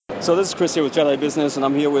So this is Chris here with Jedi Business, and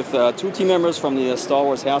I'm here with two team members from the Star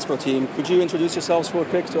Wars Hasbro team. Could you introduce yourselves real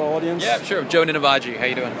quick to our audience? Yeah, sure. Joe Ninavaji, how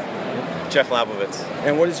you doing? Jeff Labovitz.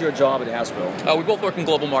 And what is your job at Hasbro? We both work in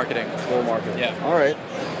global marketing. Global marketing. Yeah. All right.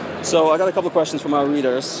 So I got a couple of questions from our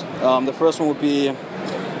readers. The first one would be, dear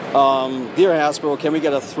Hasbro, can we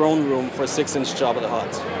get a throne room for a 6-inch Jabba the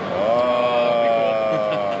Hutt?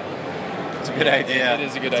 It's a good idea. It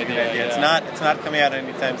is a good idea. Yeah. It's not coming out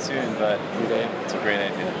anytime soon, but it's a great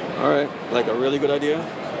idea. All right. Like a really good idea?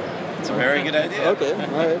 It's a very good idea. Okay.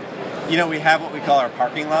 All right. You know, we have what we call our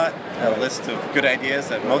parking lot, a list of good ideas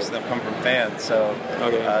that most of them come from fans. So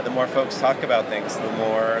the more folks talk about things, the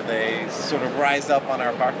more they sort of rise up on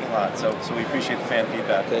our parking lot. So we appreciate the fan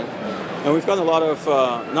feedback. Okay. And we've gotten a lot of,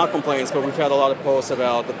 not complaints, but we've had a lot of posts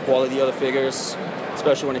about the quality of the figures,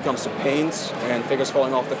 especially when it comes to paint and figures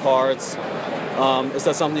falling off the cards. Is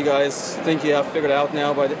that something you guys think you have figured out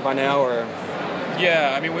now by now, or?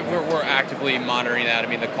 Yeah, I mean we're actively monitoring that. I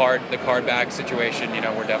mean the card back situation,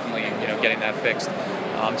 we're definitely getting that fixed.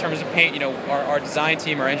 In terms of paint, our design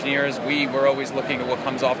team, our engineers, we're always looking at what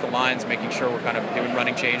comes off the lines, making sure we're kind of doing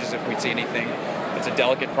running changes if we see anything. It's a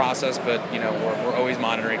delicate process, but we're always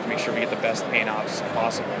monitoring to make sure we get the best paint ops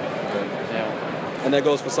possible. Okay. Yeah. And that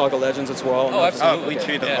goes for Saga Legends as well? Oh, absolutely. We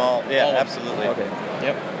treat them all. Yeah, all absolutely. Okay.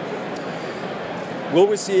 Yep. Will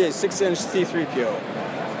we see a 6-inch C-3PO?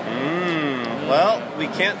 Well, we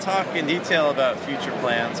can't talk in detail about future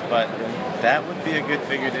plans, but that would be a good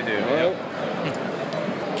figure to do.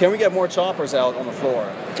 Right. Can we get more choppers out on the floor?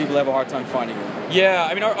 People have a hard time finding them. Yeah,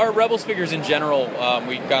 I mean our Rebels figures in general,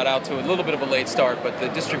 we got out to a little bit of a late start, but the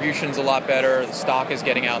distribution's a lot better. The stock is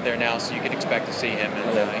getting out there now, so you can expect to see him,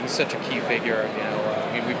 and he's such a key figure.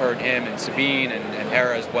 I mean, we've heard him and Sabine and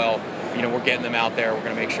Hera as well. We're getting them out there. We're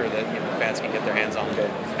going to make sure that the fans can get their hands on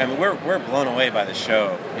them. I mean, we're blown away by the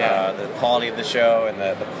show, the quality of the show and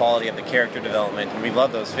the quality of the character development, and we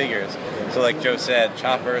love those figures. So like Joe said,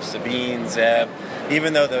 Chopper, Sabine, Zeb,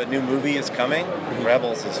 even though the new movie is coming,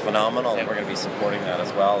 Rebels is phenomenal, and we're going to be supporting that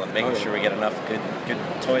as well and making sure we get enough good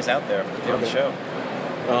toys out there for the show.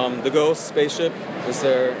 The Ghost spaceship, is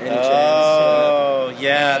there any chance? Oh,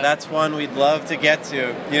 yeah, that's one we'd love to get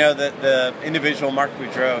to. The individual Marc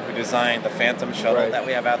Boudreau who designed the Phantom shuttle that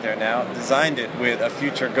we have out there now, designed it with a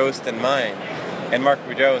future Ghost in mind. And Marc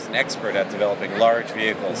Boudreau is an expert at developing large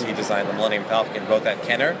vehicles. He designed the Millennium Falcon, both at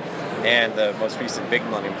Kenner and the most recent big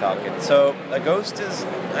Millennium Falcon. So a Ghost is,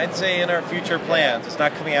 I'd say, in our future plans. It's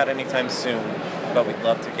not coming out anytime soon, but we'd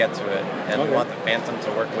love to get to it, and we want the Phantom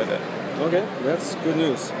to work with it. Okay, that's good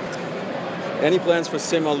news. Any plans for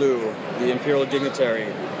Simalu, the Imperial dignitary,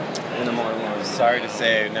 in the modern line? Sorry to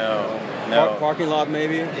say, no. Parking lot,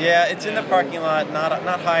 maybe? Yeah, it's in the parking lot,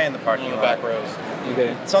 not high in the parking lot. Back rows.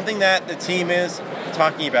 Okay. Something that the team is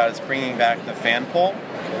talking about is bringing back the fan pole.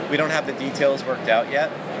 We don't have the details worked out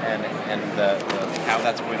yet, and how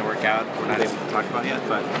that's going to work out, we're not able to talk about yet,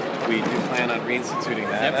 but we do plan on reinstituting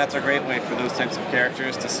that. And that's a great way for those types of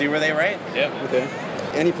characters to see where they rank. Yep. Okay.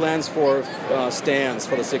 Any plans for stands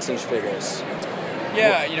for the 6-inch figures?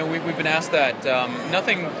 Yeah, we've been asked that.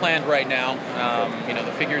 Nothing planned right now.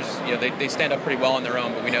 The figures, they stand up pretty well on their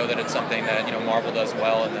own, but we know that it's something that Marvel does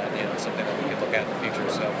well, and that it's something that we could look at in the future.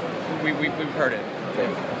 So we've heard it.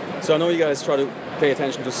 Okay. So I know you guys try to pay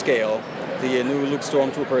attention to scale. The new Luke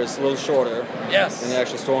Stormtrooper is a little shorter than the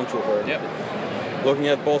actual Stormtrooper. Yep. Looking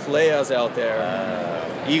at both Leias out there.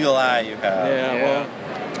 Eagle eye you have.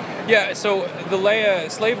 Yeah, so the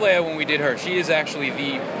Slave Leia, when we did her, she is actually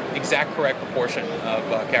the exact correct proportion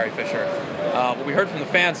of Carrie Fisher. What we heard from the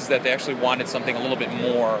fans is that they actually wanted something a little bit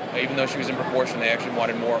more. Even though she was in proportion, they actually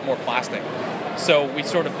wanted more plastic. So we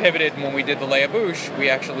sort of pivoted, and when we did the Leia Bouche, we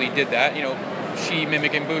actually did that. She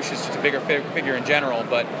mimicking Bouche is just a bigger figure in general,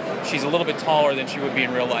 but she's a little bit taller than she would be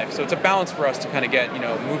in real life. So it's a balance for us to kind of get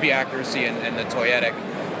movie accuracy and the toyetic.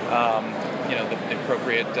 The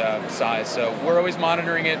appropriate size. So we're always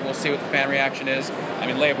monitoring it. We'll see what the fan reaction is. I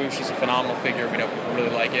mean, Leia Bouche is a phenomenal figure. We know people really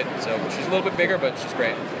like it. So she's a little bit bigger, but she's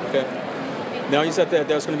great. Okay. Now you said that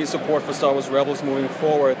there's going to be support for Star Wars Rebels moving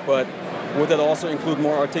forward, but would that also include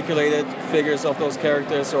more articulated figures of those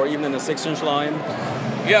characters, or even in the 6-inch line?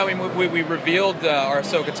 Yeah, I mean, we revealed our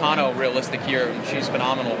Ahsoka Tano realistic here, and she's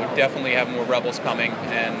phenomenal. We definitely have more Rebels coming,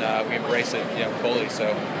 and we embrace it, fully. So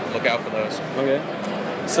look out for those. Okay.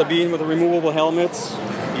 Sabine with the removable helmets.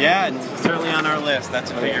 Yeah, it's certainly on our list.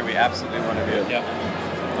 That's a figure we absolutely want to do.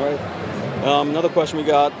 Yeah. All right. Another question we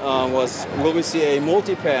got was, will we see a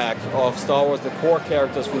multi-pack of Star Wars, the core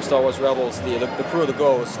characters from Star Wars Rebels, the crew of the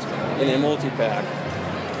Ghost, in a multi-pack?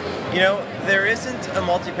 You know, there isn't a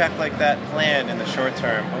multi-pack like that planned in the short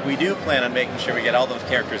term, but we do plan on making sure we get all those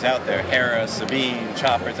characters out there. Hera, Sabine,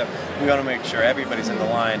 Chopper, stuff. We want to make sure everybody's in the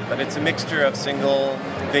line, but it's a mixture of single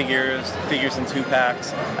figures in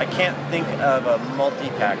 2-packs. I can't think of a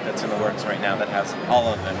multi-pack that's in the works right now that has all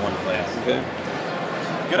of them in one place. Okay.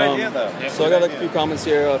 Good idea, though. Yeah, so I got a few comments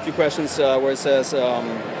here, a few questions where it says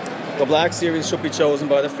the Black Series should be chosen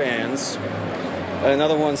by the fans.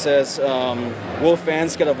 Another one says, will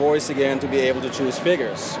fans get a voice again to be able to choose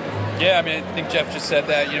figures? Yeah, I mean, I think Jeff just said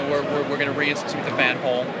that. You know, we're going to reinstitute the fan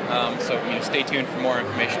poll, so stay tuned for more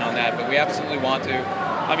information on that. But we absolutely want to.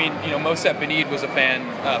 I mean, Mosep Benid was a fan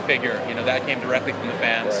figure. That came directly from the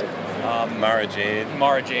fans. Right.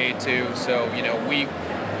 Mara Jade too. So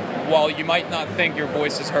while you might not think your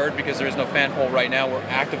voice is heard because there is no fan poll right now, we're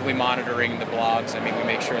actively monitoring the blogs. I mean, we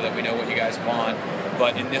make sure that we know what you guys want.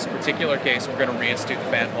 But in this particular case, we're going to reinstitute the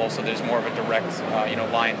fan poll, so there's more of a direct,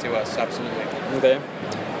 line to us. Absolutely. Okay.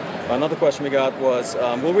 Another question we got was,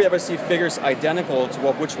 will we ever see figures identical to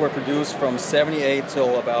which were produced from 78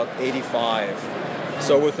 till about 85?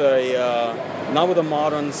 So with not with a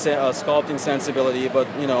modern sculpting sensibility, but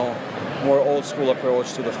more old school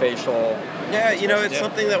approach to the facial. Yeah, it's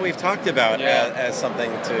something that we've talked about as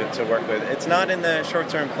something to work with. It's not in the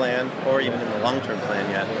short-term plan or even in the long-term plan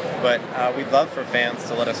yet, but we'd love for fans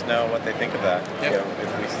to let us know what they think of that. Yep.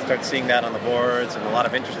 If we start seeing that on the boards and a lot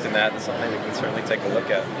of interest in that, it's something we can certainly take a look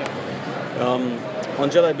at. On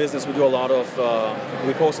Jedi Business, we do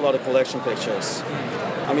we post a lot of collection pictures.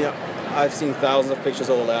 I mean, I've seen thousands of pictures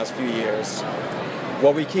over the last few years.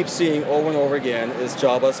 What we keep seeing over and over again is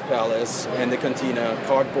Jabba's palace and the Cantina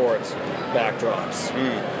cardboard backdrops.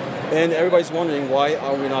 And everybody's wondering, why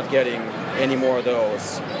are we not getting any more of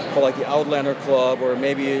those for like the Outlander Club, or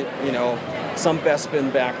maybe some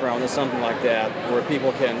Bespin background or something like that, where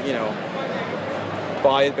people can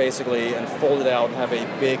buy it basically and fold it out and have a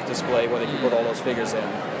big display where they can put all those figures in.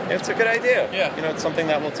 It's a good idea. Yeah. It's something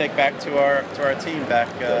that we'll take back to our team back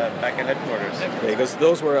at headquarters. Yeah, because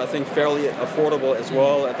those were, I think, fairly affordable as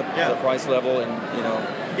well at the price level, and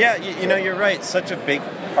Yeah, you're right. Such a big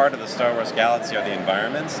part of the Star Wars galaxy are the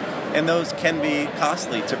environments, and those can be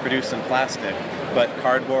costly to produce in plastic. But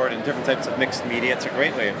cardboard and different types of mixed media, it's a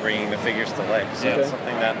great way of bringing the figures to life. So it's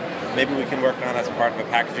something that maybe we can work on as part of a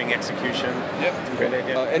packaging execution. Yep. Great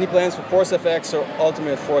idea. Any plans for Force FX or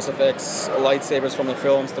Ultimate Force FX lightsabers from the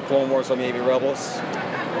films, the Clone Wars or maybe Rebels?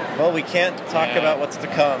 Well, we can't talk about what's to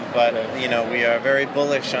come, but we are very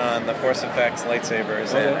bullish on the Force FX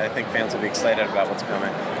lightsabers, and I think fans will be excited about what's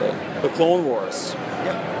coming. The Clone Wars.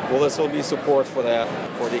 Yep. Will there still be support for that,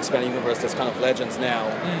 for the expanding universe that's kind of Legends now?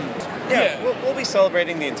 Yeah. We'll be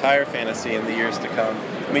celebrating the entire fantasy in the years to come.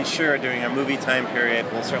 I mean, sure, during our movie time period,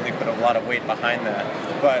 we'll certainly put a lot of weight behind that,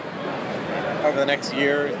 but over the next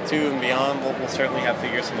year, 2 and beyond, we'll certainly have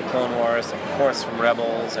figures from the Clone Wars, of course from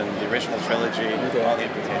Rebels and the original trilogy, all the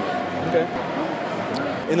entertainment. Okay.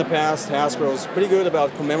 In the past, Hasbro's pretty good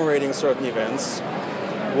about commemorating certain events.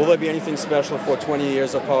 Will there be anything special for 20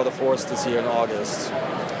 years of Power of the Force this year in August?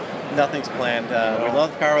 Nothing's planned. We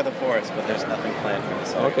love Power of the Force, but there's nothing planned for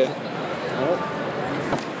this August. Okay.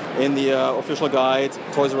 In the official guide,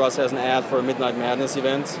 Toys R Us has an ad for a Midnight Madness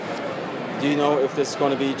event. Do you know if this is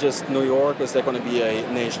going to be just New York, or is that going to be a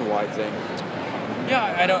nationwide thing?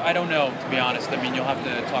 Yeah, I don't know, to be honest. I mean, you'll have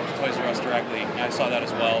to talk to Toys R Us directly. I saw that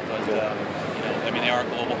as well, but they are a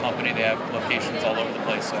global company. They have locations all over the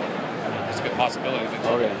place, so it's a good possibility. We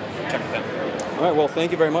will check with them. All right. Well,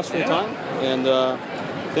 thank you very much for your time, and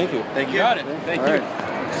thank you. Thank you. You got it. Thank you.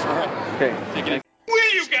 Okay. Thank you.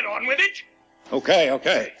 Will you get on with it? Okay.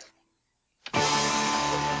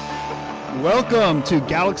 Welcome to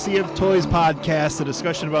Galaxy of Toys podcast, a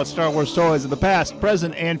discussion about Star Wars toys of the past,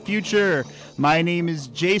 present, and future. My name is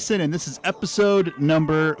Jason, and this is episode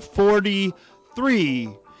number 43.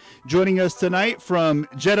 Joining us tonight from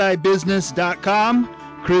JediBusiness.com,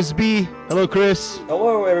 Chris B. Hello, Chris.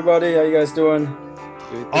 Hello, everybody. How you guys doing?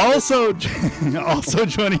 Also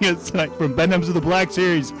joining us tonight from Benhams of the Black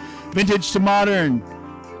Series, Vintage to Modern,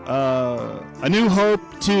 A New Hope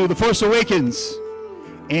to The Force Awakens,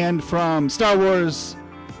 and from Star Wars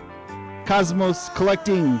Cosmos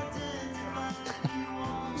Collecting.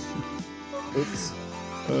 Oops.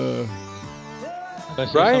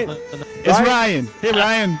 Ryan. It's Ryan. Hey,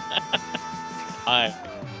 Ryan. Hi.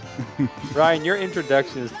 Ryan, your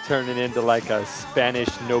introduction is turning into like a Spanish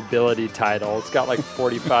nobility title. It's got like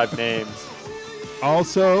 45 names.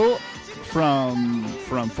 Also, from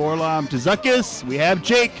Forlom to Zuckus, we have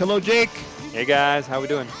Jake. Hello, Jake. Hey guys, how we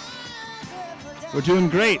doing? We're doing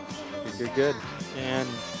great. Good. And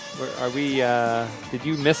are we? Did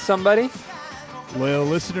you miss somebody? Loyal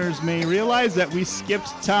listeners may realize that we skipped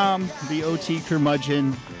Tom, the OT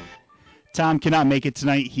curmudgeon. Tom cannot make it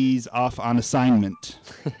tonight. He's off on assignment.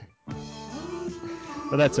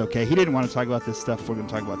 But that's okay. He didn't want to talk about this stuff we're going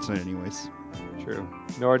to talk about tonight anyways. True.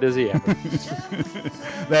 Nor does he ever.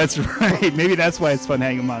 That's right. Maybe that's why it's fun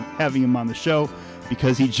having him on the show,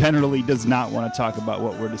 because he generally does not want to talk about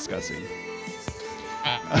what we're discussing.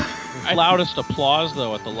 Loudest applause,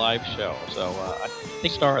 though, at the live show. So I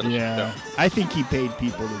think star of the show. I think he paid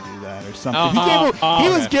people to do that or something. He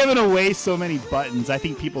was giving away so many buttons. I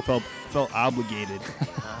think people felt obligated.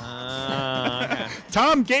 Okay.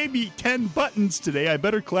 Tom gave me 10 buttons today. I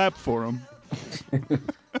better clap for him.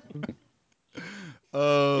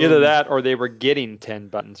 Either that or they were getting 10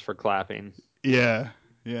 buttons for clapping. Yeah.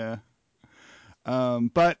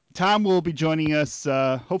 But Tom will be joining us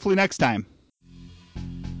hopefully next time.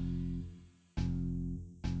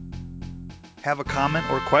 Have a comment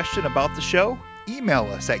or question about the show? Email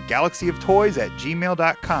us at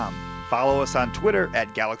galaxyoftoys@gmail.com. Follow us on Twitter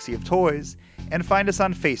at Galaxy of Toys, and find us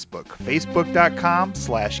on Facebook,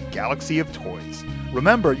 facebook.com/Galaxy of Toys.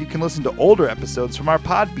 Remember, you can listen to older episodes from our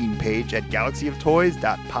Podbean page at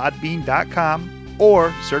galaxyoftoys.podbean.com,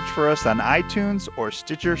 or search for us on iTunes or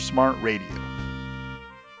Stitcher Smart Radio.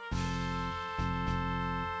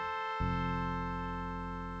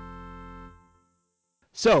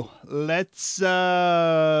 So let's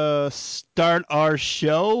start our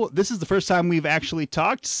show. This is the first time we've actually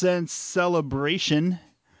talked since Celebration,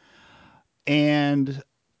 and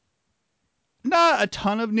not a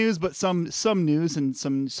ton of news, but some news and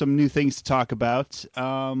some new things to talk about.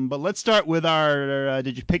 But let's start with our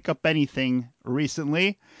did you pick up anything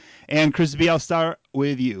recently? And Chris B, I'll start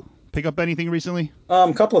with you. Pick up anything recently?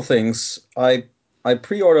 Couple of things. I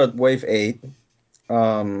pre-ordered Wave 8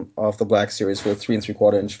 of the Black Series for 3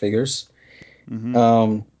 3/4-inch figures.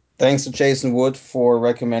 Mm-hmm. Thanks to Jason Wood for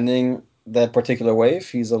recommending that particular wave.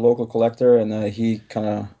 He's a local collector, and he kind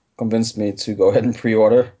of convinced me to go ahead and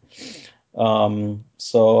pre-order.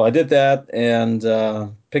 So I did that and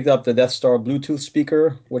picked up the Death Star Bluetooth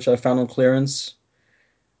speaker, which I found on clearance.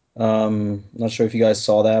 Not sure if you guys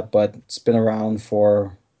saw that, but it's been around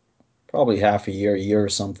for probably half a year or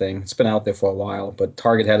something. It's been out there for a while, but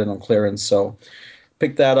Target had it on clearance, so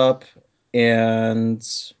picked that up, and I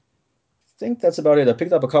think that's about it. I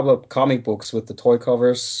picked up a couple of comic books with the toy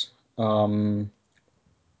covers.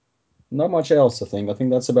 Not much else, I think. I think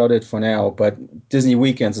that's about it for now, but Disney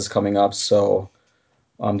Weekends is coming up, so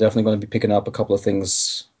I'm definitely going to be picking up a couple of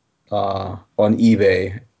things on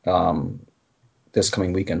eBay this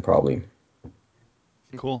coming weekend, probably.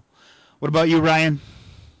 Cool. What about you, Ryan?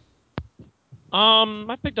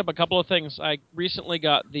 I picked up a couple of things. I recently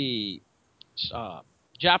got the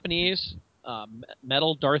Japanese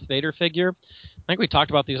metal Darth Vader figure. I think we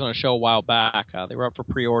talked about these on a show a while back. They were up for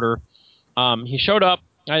pre-order. He showed up.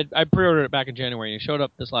 I pre-ordered it back in January, and he showed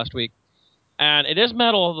up this last week. And it is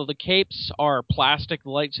metal, although the capes are plastic,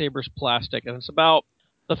 the lightsaber's plastic, and the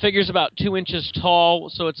figure's about 2 inches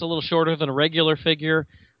tall, so it's a little shorter than a regular figure.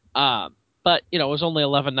 But, it was only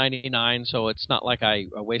 $11.99, so it's not like I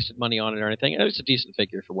wasted money on it or anything. It's a decent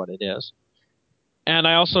figure for what it is. And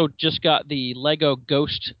I also just got the Lego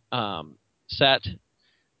Ghost set,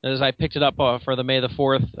 as I picked it up for the May the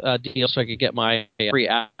 4th deal so I could get my free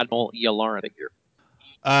Admiral Yularen figure.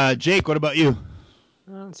 Jake, what about you?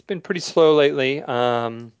 It's been pretty slow lately.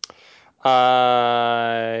 I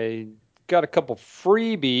got a couple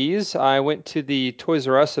freebies. I went to the Toys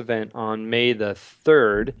R Us event on May the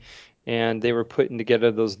 3rd, and they were putting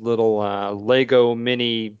together those little Lego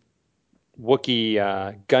mini Wookiee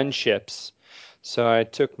gunships. So I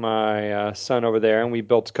took my son over there, and we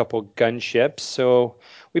built a couple gunships. So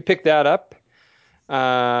we picked that up.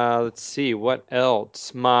 Let's see, what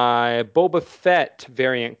else? My Boba Fett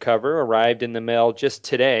variant cover arrived in the mail just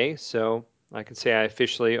today, so I can say I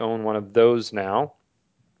officially own one of those now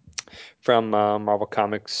from Marvel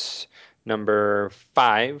Comics number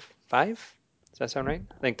 5. 5? Does that sound right?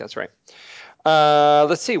 I think that's right.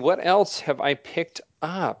 Let's see, what else have I picked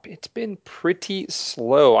up? It's been pretty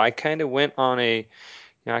slow. I kind of went on I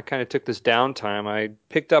kind of took this downtime. I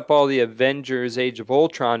picked up all the Avengers Age of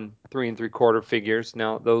Ultron 3 3/4 figures.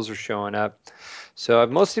 Now those are showing up. So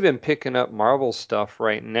I've mostly been picking up Marvel stuff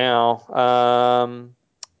right now.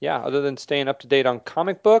 Other than staying up to date on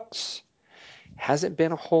comic books, hasn't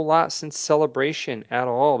been a whole lot since Celebration at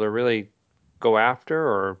all to really go after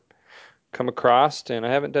or come across. And I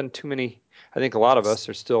haven't done too many. I think a lot of us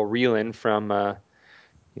are still reeling from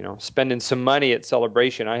spending some money at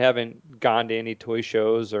Celebration. I haven't gone to any toy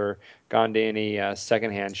shows or gone to any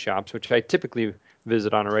secondhand shops, which I typically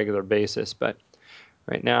visit on a regular basis. But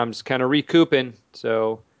right now I'm just kind of recouping,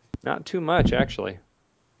 so not too much actually.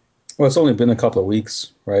 Well, it's only been a couple of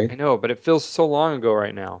weeks, right? I know, but it feels so long ago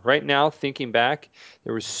right now. Right now, thinking back,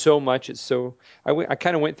 there was so much. I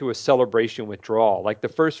kind of went through a celebration withdrawal. Like the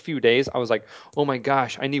first few days, I was like, oh my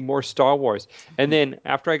gosh, I need more Star Wars. And then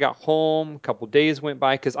after I got home, a couple days went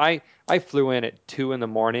by because I flew in at 2 in the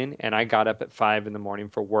morning and I got up at 5 in the morning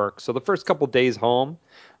for work. So the first couple days home,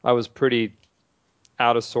 I was pretty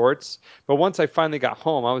out of sorts. But once I finally got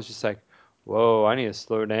home, I was just like, whoa, I need to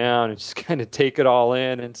slow down and just kind of take it all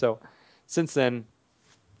in. And so since then,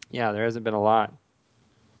 yeah, there hasn't been a lot.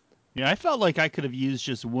 Yeah, I felt like I could have used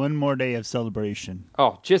just one more day of celebration.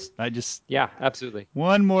 Oh, Yeah, absolutely.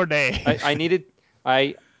 one more day. I needed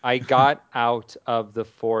I got out of the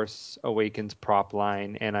Force Awakens prop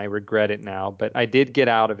line and I regret it now, but I did get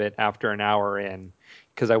out of it after an hour in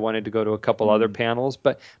because I wanted to go to a couple other panels.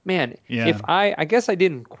 But man, Yeah. if I guess I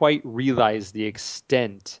didn't quite realize the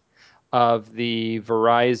extent of the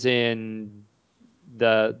Verizon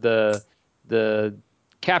the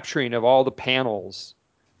capturing of all the panels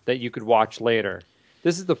that you could watch later.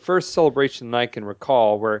 This is the first celebration I can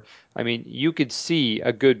recall where, I mean, you could see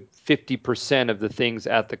a good 50% of the things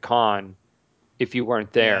at the con if you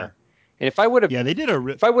weren't there. Yeah. And if I would have, they did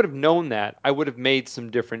if I would have known that, I would have made some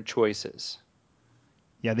different choices.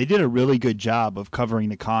 Yeah, they did a really good job of covering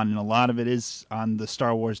the con, and a lot of it is on the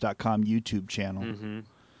StarWars.com YouTube channel. Mm-hmm.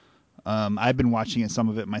 I've been watching some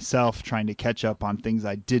of it myself, trying to catch up on things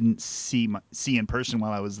I didn't see in person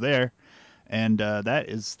while I was there. And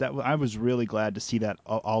I was really glad to see that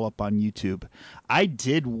all up on YouTube. I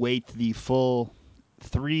did wait the full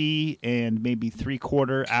 3 and maybe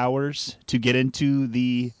 3/4 hours to get into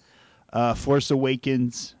the Force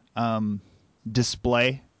Awakens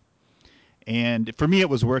display, and for me it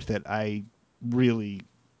was worth it. I really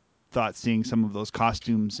thought seeing some of those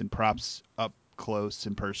costumes and props up close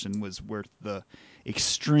in person was worth the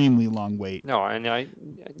extremely long wait. No, and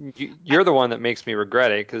you're the one that makes me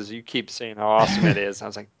regret it because you keep saying how awesome it is. I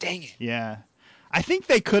was like, dang it. Yeah. I think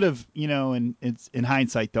they could have, in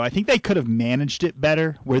hindsight though, I think they could have managed it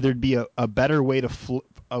better, where there'd be a better way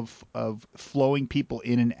of flowing people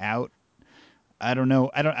in and out. I don't know.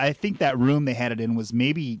 I think that room they had it in was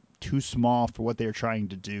maybe too small for what they were trying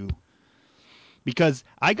to do. Because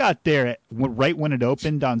I got there right when it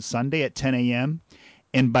opened on Sunday at 10 a.m.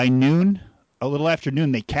 and by noon, a little after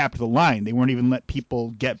noon, they capped the line. They weren't even let people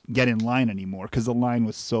get in line anymore because the line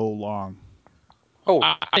was so long. Oh,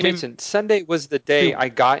 Jason, Sunday was the day I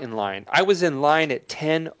got in line. I was in line at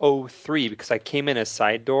 10:03 because I came in a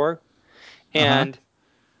side door, and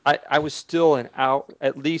I was still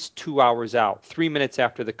at least 2 hours out, 3 minutes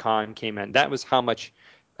after the con came in. That was how much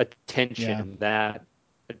attention that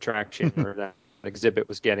attraction or that exhibit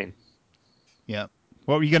was getting. Yeah.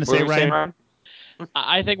 What were you going to say, Ryan?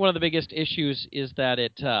 I think one of the biggest issues is that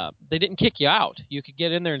they didn't kick you out. You could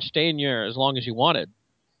get in there and stay in there as long as you wanted.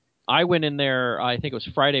 I went in there, I think it was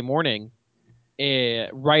Friday morning,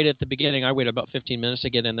 right at the beginning. I waited about 15 minutes to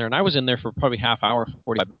get in there, and I was in there for probably half hour,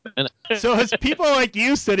 45 minutes. So it's people like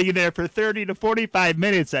you sitting there for 30 to 45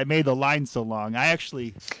 minutes that made the line so long. I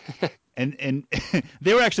actually, and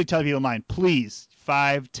they were actually telling people in line, please,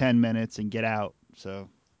 5-10 minutes and get out. So,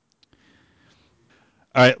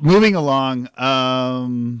 all right, moving along.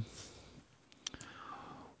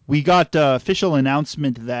 We got official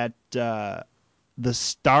announcement that the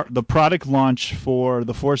product launch for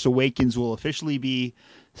The Force Awakens will officially be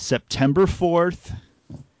September 4th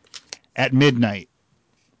at midnight.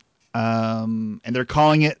 And they're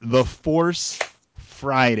calling it The Force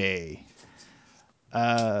Friday.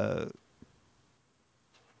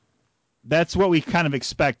 That's what we kind of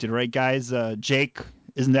expected, right, guys? Jake,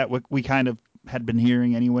 isn't that what we kind of had been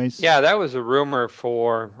hearing anyways? Yeah, that was a rumor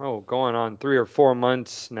for, going on 3 or 4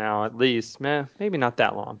 months now at least. Maybe not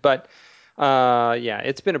that long. But, yeah,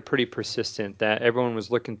 it's been a pretty persistent that everyone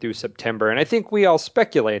was looking through September. And I think we all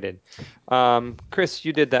speculated. Chris,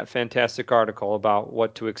 you did that fantastic article about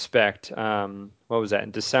what to expect. What was that,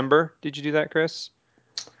 in December? Did you do that, Chris?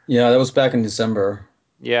 Yeah, that was back in December.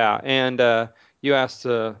 Yeah, and you asked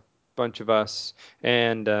a bunch of us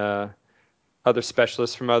and other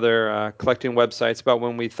specialists from other collecting websites about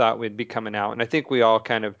when we thought we'd be coming out. And I think we all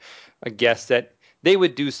kind of guessed that they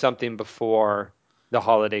would do something before the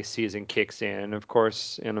holiday season kicks in. And of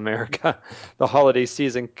course, in America, the holiday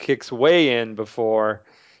season kicks way in before,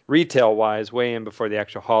 retail-wise, way in before the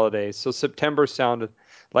actual holidays. So September sounded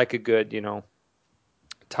like a good,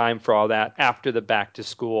 time for all that after the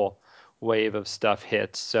back-to-school wave of stuff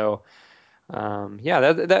hits. So,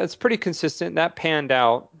 yeah, that's pretty consistent. That panned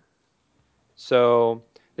out. So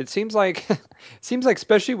It seems like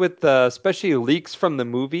especially with especially leaks from the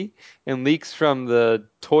movie and leaks from the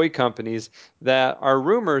toy companies that our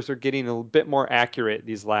rumors are getting a bit more accurate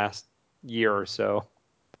these last year or so.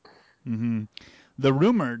 Mm-hmm. The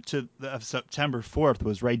rumor of September 4th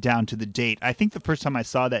was right down to the date. I think the first time I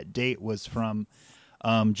saw that date was from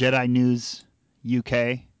Jedi News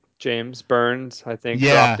UK. James Burns, I think,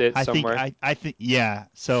 Yeah, dropped it somewhere. I think yeah.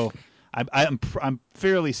 So I'm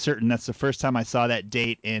fairly certain that's the first time I saw that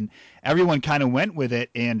date, and everyone kind of went with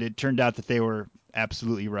it, and it turned out that they were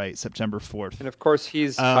absolutely right. September 4th. And of course,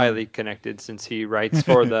 he's highly connected since he writes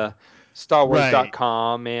for the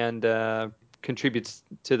StarWars.com and contributes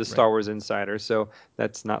to the Star Wars Insider. So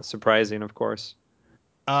that's not surprising, of course.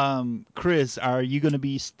 Chris, are you gonna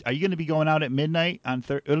be going out at midnight on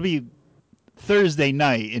It'll be Thursday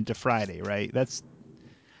night into Friday, right?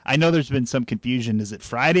 I know there's been some confusion. Is it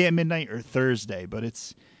Friday at midnight or Thursday? But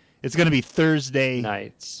it's going to be Thursday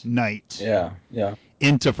night. Yeah.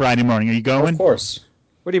 Into Friday morning. Are you going? Of course.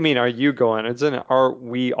 What do you mean? Are you going? Are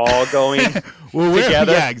we all going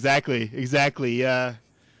together? Yeah, exactly.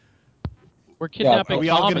 We're kidnapping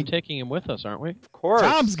Tom and taking him with us, aren't we? Of course.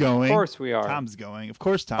 Tom's going. Of course we are. Tom's going. Of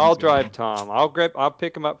course Tom's I'll going. drive Tom. I'll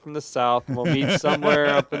pick him up from the south, and we'll meet somewhere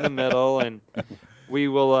up in the middle, and we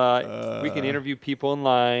will we can interview people in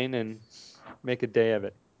line and make a day of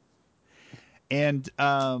it. And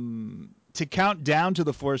to count down to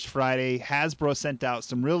the Force Friday, Hasbro sent out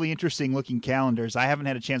some really interesting looking calendars. I haven't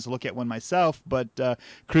had a chance to look at one myself, but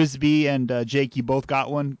Chris B and Jake, you both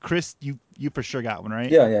got one. Chris, you for sure got one, right?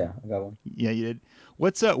 Yeah, I got one. Yeah, you did.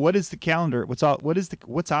 What is the calendar? What's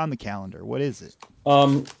on the calendar? What is it?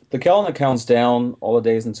 The calendar counts down all the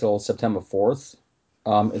days until September 4th.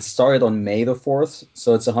 It started on May the 4th,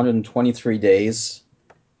 so it's 123 days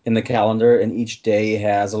in the calendar, and each day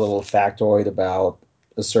has a little factoid about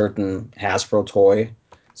a certain Hasbro toy.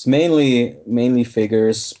 It's mainly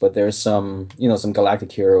figures, but there's some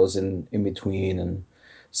galactic heroes in between, and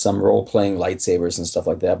some role-playing lightsabers and stuff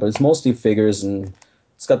like that. But it's mostly figures, and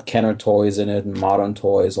it's got Kenner toys in it and modern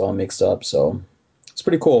toys all mixed up, so it's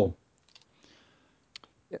pretty cool.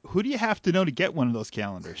 Who do you have to know to get one of those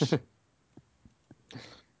calendars?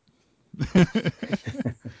 I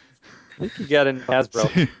think you got in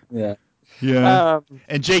Hasbro. Yeah.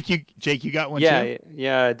 And Jake, you got one too?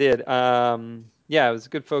 Yeah, I did. Yeah, it was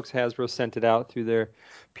good folks. Hasbro sent it out through their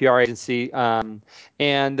PR agency. And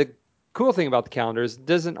the cool thing about the calendar is it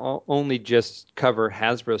doesn't only just cover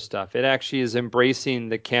Hasbro stuff. It actually is embracing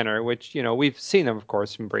the Kenner, which, we've seen them, of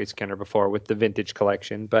course, embrace Kenner before with the vintage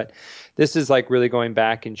collection. But this is like really going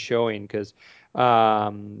back and showing because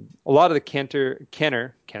a lot of the Kenner,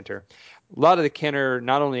 a lot of the Kenner,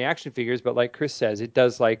 not only action figures, but like Chris says, it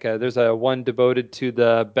does there's a one devoted to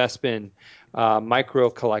the Bespin micro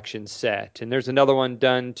collection set. And there's another one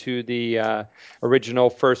done to the original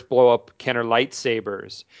first blow up Kenner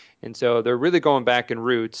lightsabers. And so they're really going back in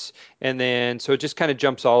roots. And then, so it just kind of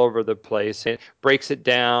jumps all over the place. It breaks it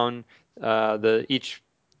down. Each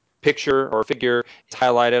picture or figure is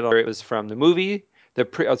highlighted, or it was from the movie, the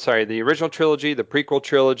original trilogy, the prequel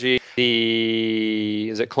trilogy,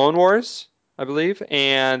 is it Clone Wars, I believe,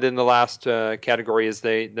 and then the last category is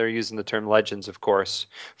they're using the term legends, of course,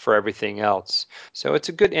 for everything else. So it's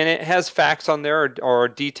and it has facts on there or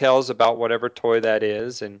details about whatever toy that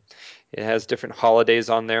is, and it has different holidays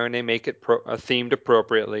on there, and they make it themed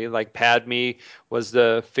appropriately. Like Padme was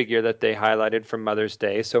the figure that they highlighted from Mother's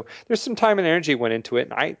Day. So there's some time and energy went into it,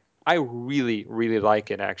 and I really, really like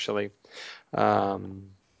it, actually.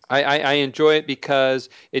 I enjoy it because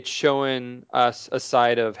it's showing us a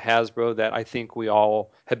side of Hasbro that I think we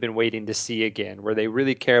all have been waiting to see again, where they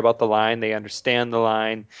really care about the line, they understand the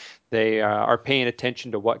line, they are paying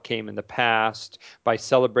attention to what came in the past by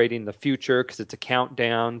celebrating the future because it's a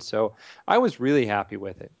countdown. So I was really happy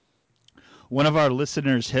with it. One of our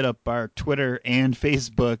listeners hit up our Twitter and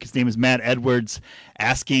Facebook. His name is Matt Edwards,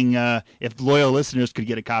 asking if loyal listeners could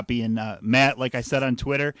get a copy. And Matt, like I said on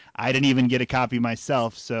Twitter, I didn't even get a copy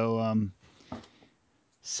myself. So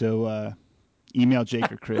email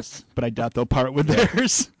Jake or Chris, but I doubt they'll part with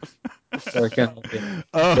theirs. Sorry, can't help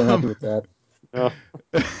you with that. No.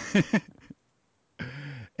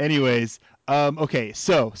 Anyways, okay.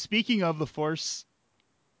 So speaking of the Force.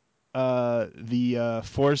 The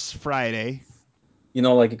Force Friday.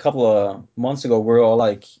 Like a couple of months ago, we are all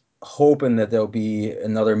like hoping that there'll be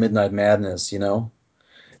another Midnight Madness, And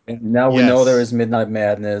now we know there is Midnight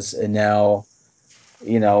Madness, and now,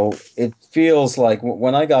 it feels like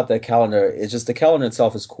when I got that calendar, it's just the calendar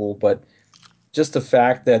itself is cool, but just the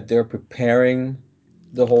fact that they're preparing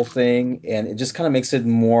the whole thing, and it just kind of makes it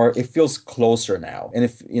more, it feels closer now. And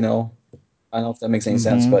if, I don't know if that makes any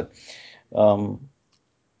sense, but now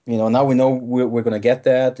we know we're going to get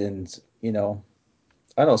that, and I don't know.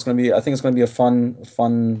 It's going to be. I think it's going to be a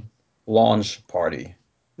fun launch party.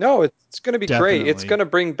 No, it's going to be great. It's Definitely. going to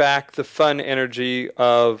bring back the fun energy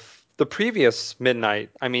of the previous Midnight.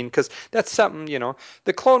 I mean, because that's something,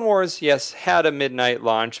 the Clone Wars, yes, had a midnight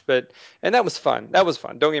launch, and that was fun. That was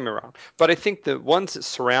fun. Don't get me wrong. But I think the ones that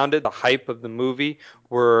surrounded the hype of the movie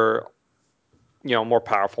were, more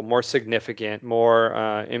powerful, more significant, more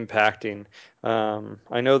impacting.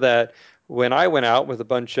 I know that when I went out with a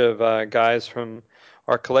bunch of guys from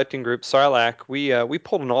our collecting group, Sarlacc, we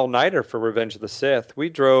pulled an all-nighter for Revenge of the Sith. We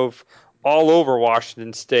drove all over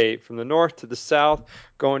Washington State, from the north to the south,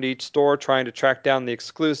 going to each store, trying to track down the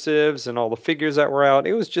exclusives and all the figures that were out.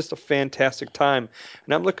 It was just a fantastic time,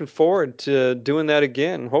 and I'm looking forward to doing that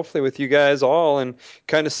again, hopefully with you guys all, and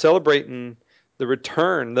kind of celebrating the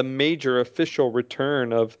return, the major official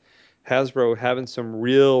return of Hasbro having some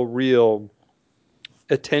real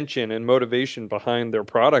attention and motivation behind their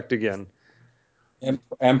product again. And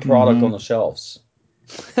product on the shelves.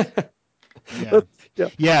 Yeah.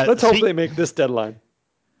 Let's hope they make this deadline.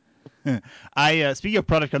 Speaking of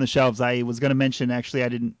product on the shelves, I was going to mention. Actually, I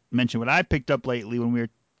didn't mention what I picked up lately when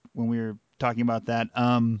we were talking about that.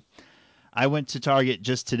 I went to Target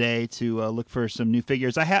just today to look for some new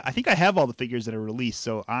figures. I think I have all the figures that are released,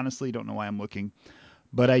 so honestly, don't know why I'm looking.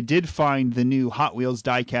 But I did find the new Hot Wheels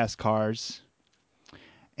diecast cars,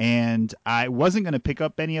 and I wasn't going to pick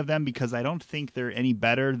up any of them because I don't think they're any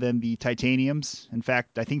better than the titaniums. In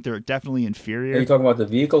fact, I think they're definitely inferior. Are you talking about the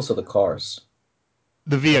vehicles or the cars?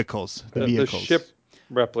 The vehicles. The ship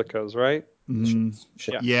replicas, right?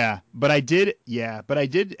 Yeah, but I did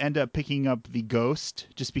end up picking up the Ghost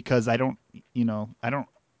just because I don't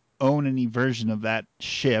own any version of that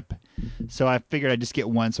ship, so I figured I'd just get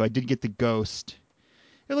one. So I did get the Ghost.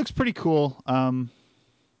 It looks pretty cool. For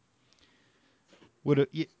what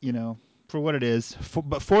it is,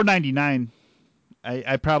 but $4.99.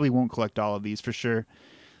 I probably won't collect all of these for sure.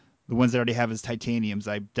 The ones that I already have as titaniums,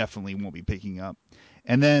 I definitely won't be picking up.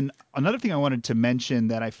 And then another thing I wanted to mention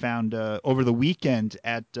that I found over the weekend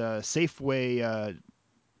at Safeway,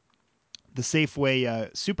 the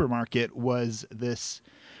Safeway supermarket, was this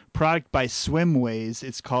product by Swimways.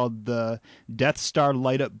 It's called the Death Star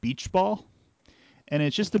Light Up Beach Ball. And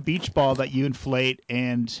it's just a beach ball that you inflate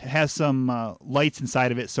and has some lights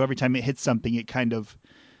inside of it. So every time it hits something, it kind of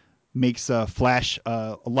makes a flash,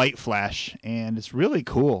 a light flash. And it's really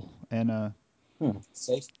cool. And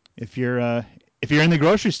safe. If you're in the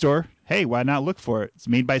grocery store, hey, why not look for it? It's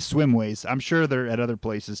made by Swimways. I'm sure they're at other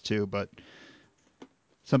places too, but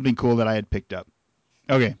something cool that I had picked up.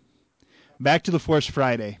 Okay, back to the Force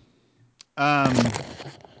Friday.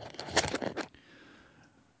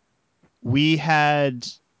 We had,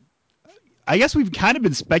 I guess we've kind of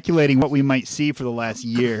been speculating what we might see for the last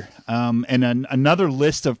year, and another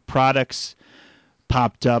list of products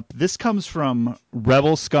popped up. This comes from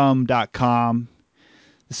rebelscum.com.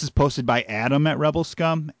 This is posted by Adam at Rebel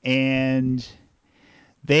Scum, and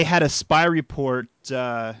they had a spy report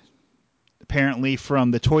apparently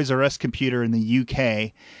from the Toys R Us computer in the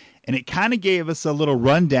UK, and it kind of gave us a little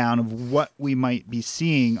rundown of what we might be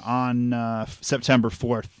seeing on September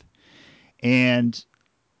 4th. And,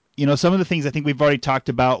 some of the things I think we've already talked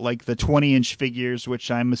about, like the 20-inch figures, which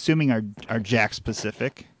I'm assuming are Jakks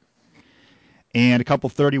Pacific, and a couple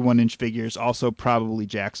 31-inch figures, also probably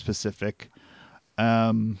Jakks Pacific.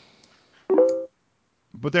 But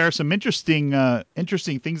there are some interesting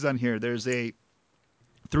things on here. There's a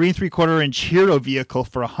 3 3/4-inch Hero vehicle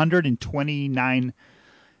for $129.99,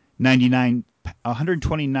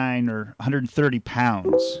 129 or 130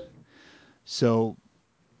 pounds. So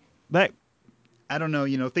that, I don't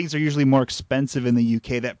know. Things are usually more expensive in the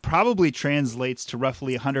UK. That probably translates to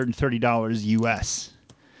roughly $130 US.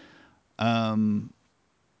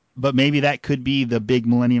 But maybe that could be the big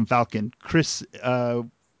Millennium Falcon. Chris,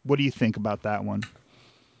 what do you think about that one?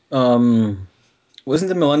 Wasn't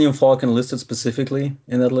the Millennium Falcon listed specifically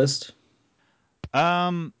in that list?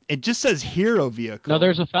 It just says Hero vehicle. No,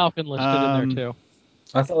 there's a Falcon listed in there too.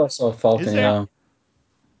 I thought I saw a Falcon. Is there? Yeah.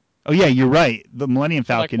 Oh yeah, you're right. The Millennium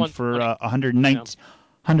Falcon like for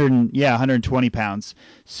 120 pounds.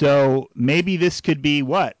 So maybe this could be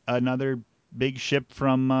what, another big ship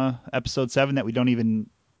from Episode 7 that we don't even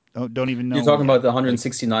know. You're talking about the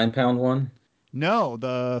 169-pound one? No,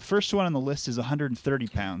 the first one on the list is 130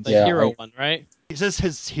 pounds. The Hero one, right? It says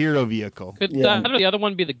his Hero vehicle. Could the other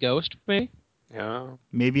one be the Ghost, maybe? Yeah.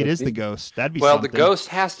 Maybe it is the Ghost. That'd be well, something. The Ghost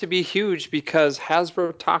has to be huge because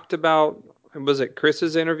Hasbro talked about, was it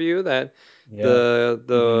Chris's interview, that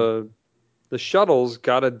the The shuttle's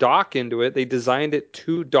got a dock into it. They designed it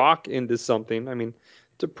to dock into something. I mean,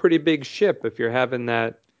 it's a pretty big ship if you're having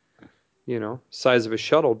that, size of a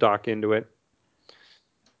shuttle dock into it.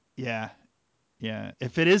 Yeah. Yeah.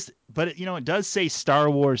 If it is, but it does say Star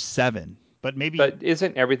Wars 7, but maybe. But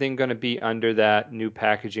isn't everything going to be under that new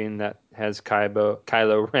packaging that has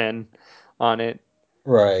Kylo Ren on it?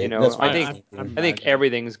 Right. That's what I think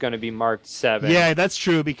everything's going to be marked 7. Yeah, that's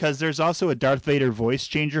true because there's also a Darth Vader voice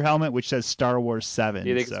changer helmet which says Star Wars 7.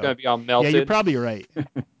 You think it's going to be all melted? Yeah, you're probably right.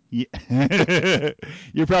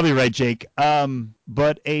 You're probably right, Jake.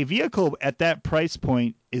 But a vehicle at that price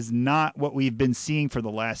point is not what we've been seeing for the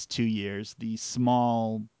last 2 years. The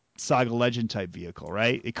small Saga Legend type vehicle,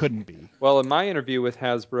 right? It couldn't be. Well, in my interview with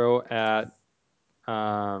Hasbro at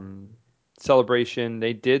Celebration,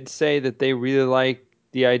 they did say that they really like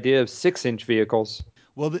the idea of 6-inch vehicles.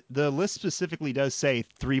 Well, the list specifically does say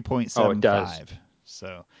 3.75. Oh, it does.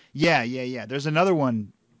 So yeah. There's another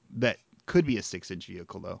one that could be a 6-inch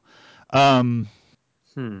vehicle though.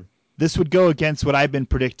 This would go against what I've been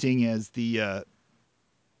predicting as the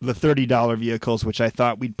 $30 vehicles, which I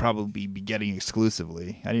thought we'd probably be getting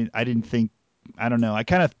exclusively. I didn't think. I don't know. I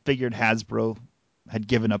kind of figured Hasbro had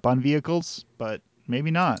given up on vehicles, but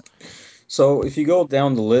maybe not. So if you go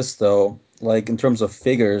down the list, though, like in terms of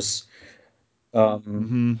figures, I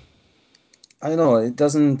don't know. It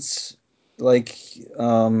doesn't like.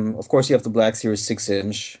 Of course, you have the Black Series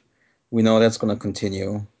 6-inch. We know that's going to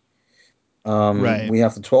continue. Right. We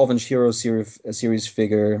have the 12-inch Hero series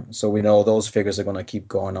figure, so we know those figures are going to keep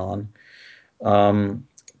going on.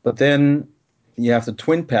 But then you have the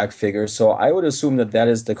twin pack figures, so I would assume that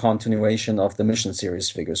is the continuation of the Mission Series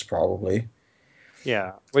figures, probably.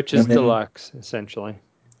 Yeah, which is deluxe, essentially.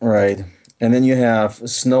 Right. And then you have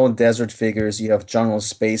snow and desert figures, you have jungle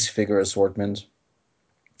space figure assortment.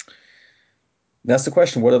 That's the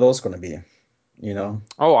question, what are those going to be?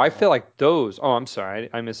 Oh, I feel like those. Oh, I'm sorry.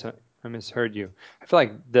 I misheard you. I feel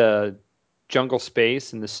like the jungle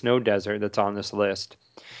space and the snow desert that's on this list,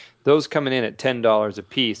 those coming in at $10 a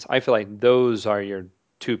piece, I feel like those are your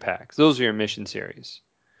 2-packs. Those are your Mission Series.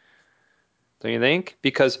 Don't you think?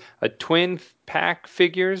 Because a twin pack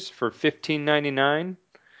figures for $15.99,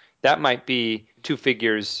 that might be 2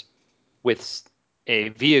 figures with a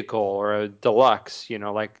vehicle or a deluxe,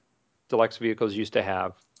 like deluxe vehicles used to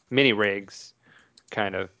have. Mini rigs,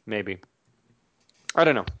 kind of, maybe. I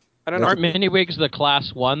don't know. Aren't mini rigs the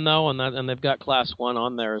Class 1, though? And they've got Class 1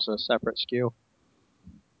 on there as a separate SKU.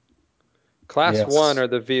 Class 1 are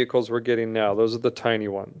the vehicles we're getting now. Those are the tiny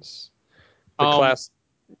ones.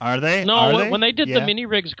 Are they? No, when they did the mini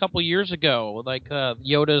rigs a couple years ago, like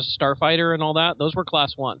Yoda's Starfighter and all that, those were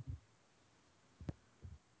Class 1.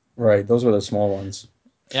 Right, those were the small ones.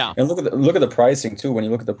 Yeah. And look at the pricing too. When you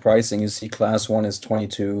look at the pricing, you see Class 1 is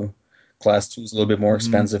 $22, Class 2 is a little bit more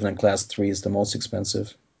expensive, and Class 3 is the most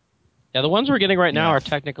expensive. Yeah, the ones we're getting right now are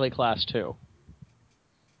technically Class 2.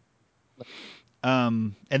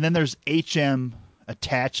 And then there's HM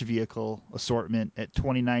attached vehicle assortment at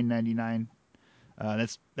 $29.99.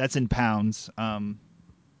 That's in pounds.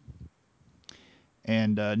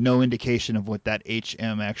 And no indication of what that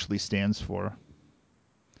HM actually stands for.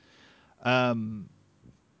 But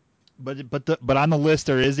on the list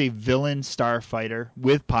there is a villain starfighter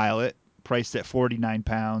with pilot, priced at 49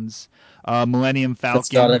 pounds. Millennium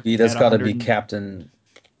Falcon. That's gotta be Captain.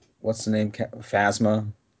 What's the name? Phasma.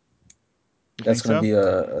 That's going to be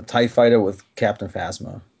a TIE fighter with Captain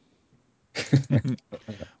Phasma.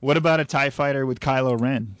 What about a TIE fighter with Kylo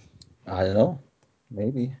Ren? I don't know.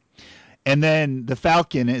 Maybe. And then the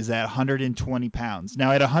Falcon is at 120 pounds.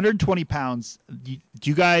 Now, at 120 pounds, do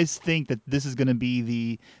you guys think that this is going to be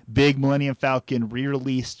the big Millennium Falcon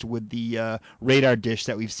re-released with the radar dish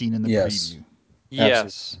that we've seen in the preview?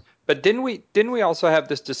 Yes. But didn't we also have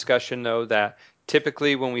this discussion, though, that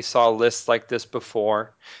typically when we saw lists like this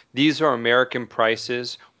before, these are American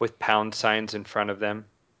prices with pound signs in front of them?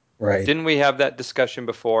 Right. Didn't we have that discussion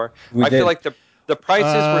before? I feel like the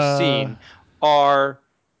prices we're seeing are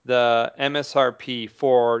the MSRP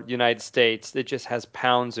for United States. It just has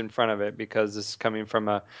pounds in front of it because this is coming from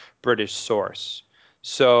a British source.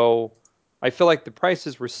 So I feel like the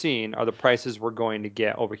prices we're seeing are the prices we're going to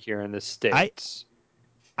get over here in the States.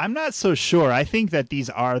 I'm not so sure. I think that these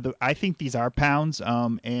are pounds.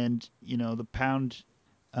 And the pound.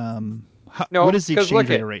 What is the exchange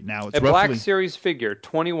rate right now? It's roughly Black Series figure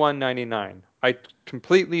 $21.99. I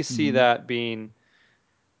completely see that being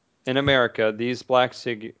in America. These black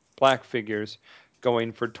figures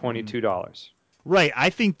going for $22. Right. I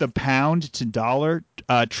think the pound to dollar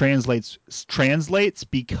translates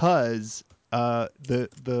because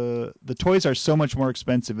the toys are so much more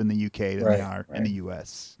expensive in the UK than they are in the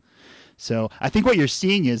US. So I think what you're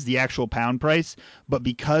seeing is the actual pound price, but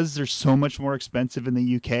because they're so much more expensive in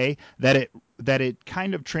the UK, that it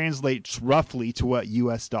kind of translates roughly to what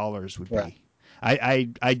US dollars would be.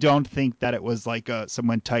 I don't think that it was like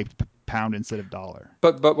someone typed pound instead of dollar.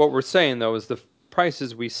 But what we're saying though is the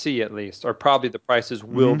prices we see at least are probably the prices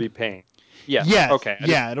we'll be paying. Yes. Yes. Okay.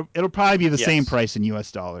 It'll probably be the same price in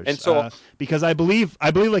US dollars. And so because I believe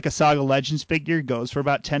like a Saga Legends figure goes for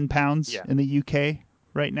about £10 in the UK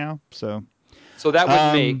right now. So that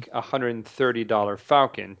would make a $130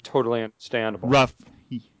 Falcon totally understandable. Rough.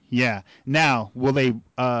 Yeah. Now, will it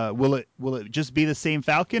just be the same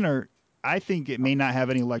Falcon, or I think it may not have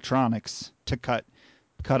any electronics to cut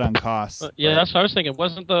on costs. Yeah, that's what I was thinking.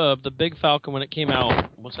 Wasn't the big Falcon when it came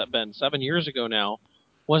out? What's that been? 7 years ago now.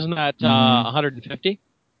 Wasn't that 150?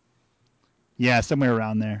 Yeah, somewhere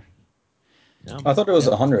around there. Yeah. I thought it was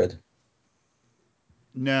 100.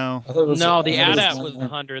 No. The AT-AT was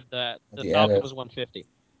 100. The Falcon was 150.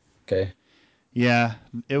 Okay. Yeah,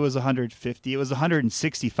 it was 150. It was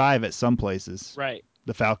 165 at some places. Right.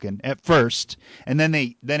 The Falcon at first, and then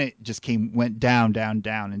it just went down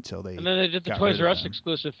until they. And then they did the Toys R Us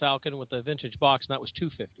exclusive Falcon with the vintage box, and that was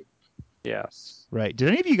 250. Yes. Right. Did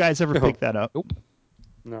any of you guys ever pick that up?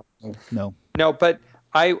 Nope. No. But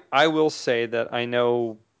I will say that I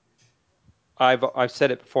know. I've said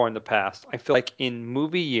it before in the past. I feel like in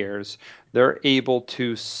movie years, they're able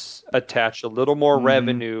to attach a little more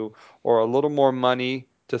revenue or a little more money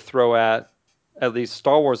to throw at least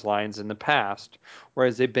Star Wars lines in the past,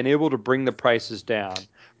 whereas they've been able to bring the prices down.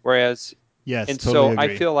 Whereas, yes, and totally so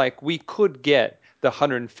agree. I feel like we could get the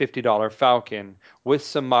 $150 Falcon with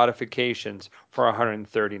some modifications for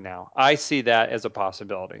 $130 now. I see that as a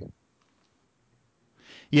possibility.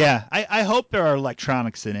 Yeah, I hope there are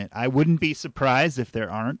electronics in it. I wouldn't be surprised if there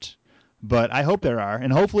aren't, but I hope there are,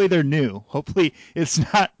 and hopefully they're new. Hopefully it's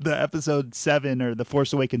not the Episode 7 or the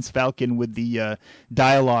Force Awakens Falcon with the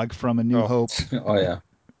dialogue from A New Hope. Oh, yeah.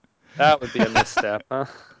 That would be a misstep, huh?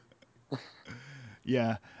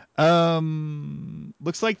 Yeah.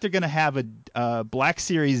 Looks like they're going to have a Black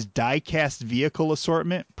Series die-cast vehicle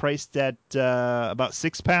assortment priced at about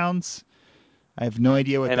 £6. I have no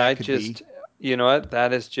idea what that could be. You know what?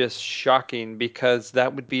 That is just shocking because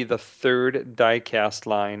that would be the third diecast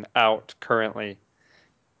line out currently.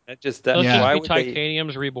 Why would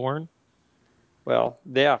Titanium's Reborn? Well,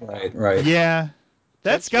 yeah. Right. Yeah.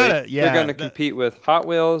 They're going to compete with Hot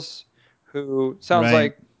Wheels, who sounds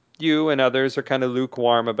like you and others are kind of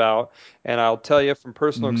lukewarm about. And I'll tell you from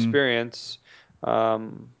personal experience,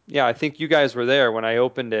 I think you guys were there when I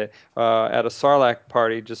opened it at a Sarlacc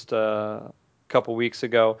party just couple weeks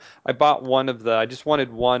ago. I just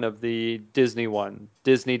wanted one of the Disney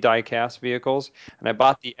diecast vehicles, and I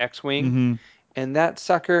bought the X-Wing, and that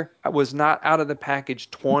sucker was not out of the package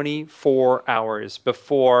 24 hours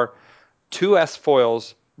before 2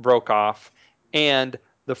 S-foils broke off and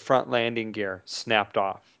the front landing gear snapped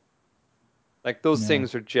off. Like those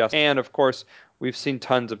things are just, and of course we've seen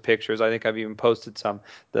tons of pictures. I think I've even posted some.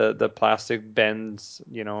 The plastic bends,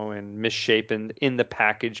 and misshapen in the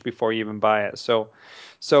package before you even buy it. So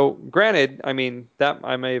granted, I mean that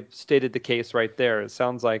I may have stated the case right there. It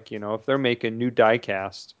sounds like if they're making new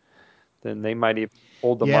diecast, then they might even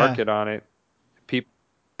hold the market on it.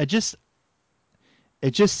 It just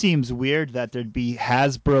seems weird that there'd be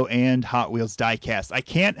Hasbro and Hot Wheels diecast. I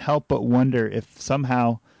can't help but wonder if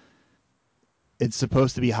somehow it's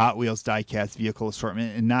supposed to be Hot Wheels diecast vehicle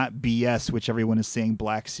assortment and not BS, which everyone is saying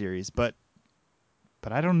Black Series. But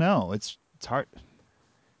I don't know. It's hard.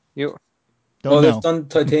 They've done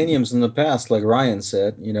titaniums in the past, like Ryan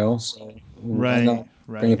said. So why not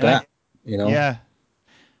bring it back? Yeah.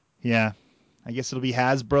 I guess it'll be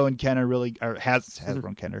Hasbro and Kenner Hasbro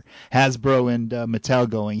and Kenner, Hasbro and Mattel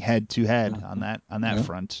going head to head on that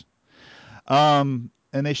front.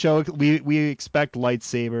 And they show we expect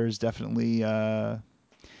lightsabers definitely.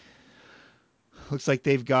 Looks like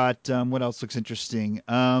they've got what else looks interesting?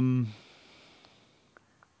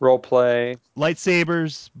 Role play,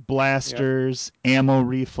 lightsabers, blasters, ammo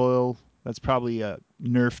refill. That's probably a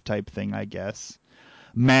Nerf type thing, I guess.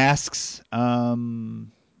 Masks,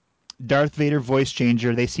 Darth Vader voice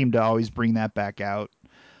changer. They seem to always bring that back out.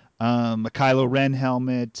 A Kylo Ren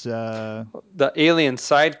helmet. The alien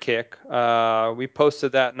sidekick. We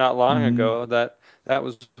posted that not long ago. That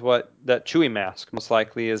was that Chewie mask most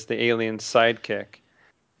likely is the alien sidekick.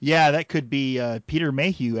 Yeah, that could be. Peter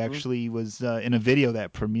Mayhew actually was in a video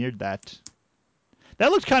that premiered that.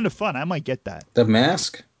 That looked kind of fun. I might get that. The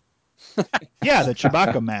mask? Yeah, the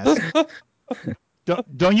Chewbacca mask.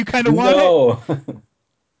 Don't you kind of want it? No,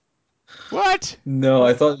 What? no,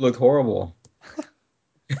 I thought it looked horrible.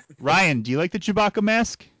 Ryan, do you like the Chewbacca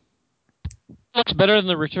mask? It's better than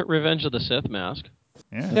the Revenge of the Sith mask.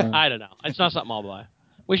 Yeah. I don't know. It's not something I'll buy.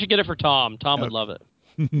 We should get it for Tom. Tom would love it.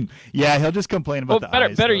 Yeah, he'll just complain about the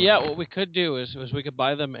eyes. Better though. yet, what we could do is we could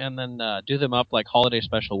buy them and then do them up like holiday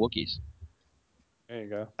special Wookiees. There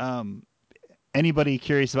you go. Anybody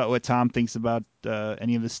curious about what Tom thinks about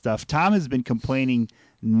any of this stuff? Tom has been complaining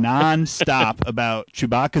nonstop about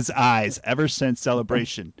Chewbacca's eyes ever since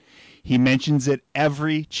Celebration. He mentions it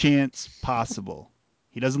every chance possible.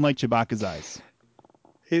 He doesn't like Chewbacca's eyes.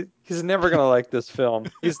 He's never gonna like this film.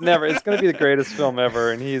 It's gonna be the greatest film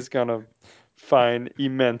ever, and he's gonna find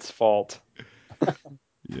immense fault.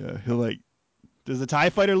 Yeah, he'll like. Does the TIE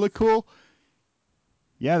fighter look cool?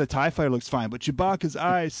 Yeah, the TIE fighter looks fine, but Chewbacca's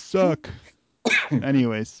eyes suck.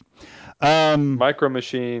 Anyways, Micro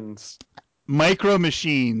Machines. Micro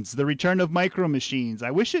Machines, the return of Micro Machines.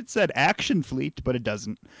 I wish it said Action Fleet, but it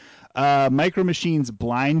doesn't. Micro Machines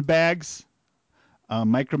blind bags,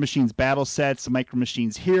 Micro Machines battle sets, Micro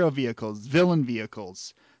Machines hero vehicles, villain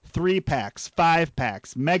vehicles, 3-packs,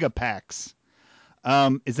 5-packs, mega packs.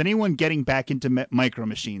 Is anyone getting back into Micro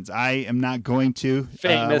Machines? I am not going to.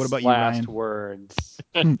 Famous what about you, last Ryan? words.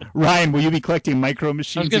 Ryan, will you be collecting Micro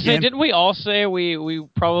Machines I was going to again? say, didn't we all say we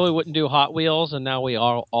probably wouldn't do Hot Wheels, and now we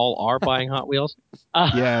all are buying Hot Wheels?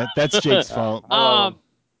 Yeah, that's Jake's fault.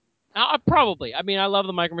 Probably. I mean, I love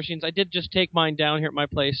the Micro Machines. I did just take mine down here at my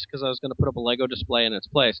place because I was going to put up a Lego display in its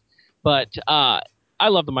place. But I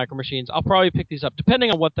love the Micro Machines. I'll probably pick these up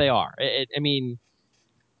depending on what they are. I mean,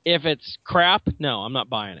 if it's crap, no, I'm not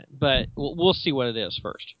buying it. But we'll see what it is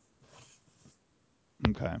first.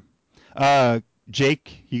 Okay.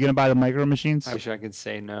 Jake, you gonna buy the Micro Machines? I wish I could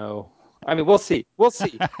say no. I mean, we'll see. We'll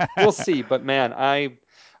see. But man, I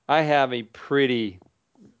have a pretty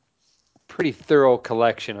thorough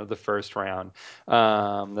collection of the first round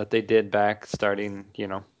that they did back starting,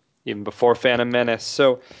 even before Phantom Menace.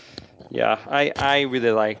 So yeah, I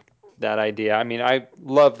really like that idea. I mean, I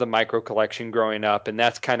love the micro collection growing up, and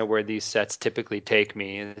that's kind of where these sets typically take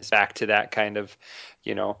me, is back to that kind of,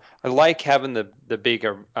 I like having the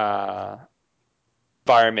bigger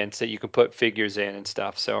environments that you can put figures in and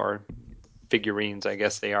stuff. So, or figurines, I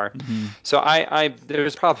guess they are. Mm-hmm. So I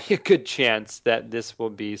there's probably a good chance that this will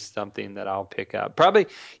be something that I'll pick up. Probably,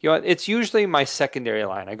 it's usually my secondary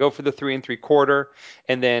line. I go for the 3 3/4,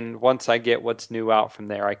 and then once I get what's new out from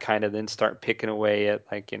there, I kind of then start picking away at,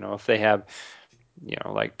 like, if they have,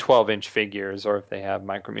 like 12-inch figures, or if they have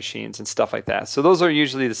Micro Machines and stuff like that. So those are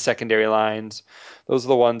usually the secondary lines. Those are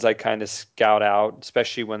the ones I kind of scout out,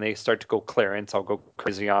 especially when they start to go clearance. I'll go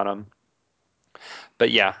crazy on them. But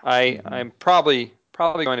yeah, I'm probably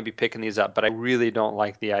going to be picking these up, but I really don't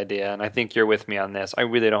like the idea, and I think you're with me on this. I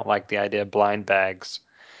really don't like the idea of blind bags.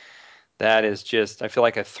 That is just, I feel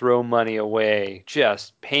like I throw money away.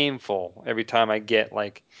 Just painful every time I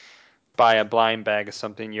buy a blind bag of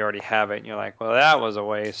something, you already have it, and you're like, well, that was a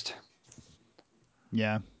waste.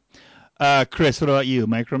 Yeah. Chris, what about you?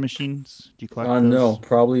 Micro Machines? Do you collect those? No,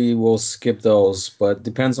 probably we'll skip those, but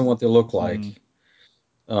depends on what they look like.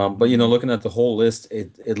 But looking at the whole list,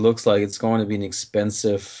 it looks like it's going to be an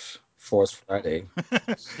expensive Force Friday.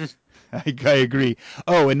 I agree.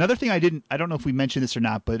 Oh, another thing I don't know if we mentioned this or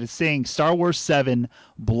not, but it's saying Star Wars 7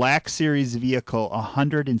 Black Series vehicle,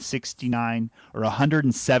 169 or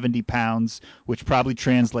 170 pounds, which probably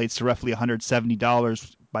translates to roughly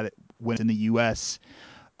 $170 when it's in the U.S.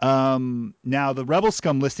 Now the Rebel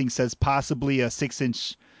Scum listing says possibly a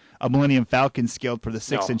 6-inch. A Millennium Falcon scaled for the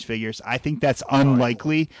 6-inch figures. I think that's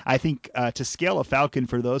unlikely. I think to scale a Falcon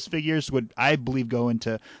for those figures would, I believe, go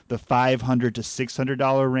into the $500 to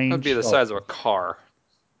 $600 range. That would be the size of a car.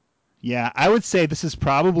 Yeah, I would say this is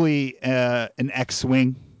probably an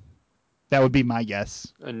X-wing. That would be my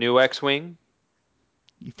guess. A new X-wing?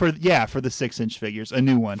 For the 6-inch figures, a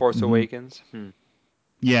new one. Force Awakens.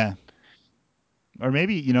 Yeah, or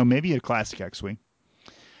maybe maybe a classic X-wing.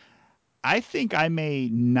 I think I may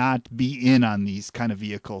not be in on these kind of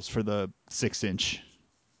vehicles for the 6-inch.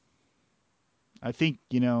 I think,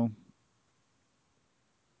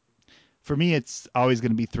 for me, it's always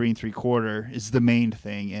going to be 3 3/4 is the main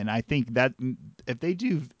thing. And I think that if they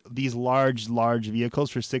do these large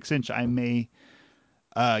vehicles for 6-inch, I may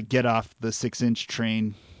get off the 6-inch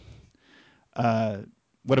train.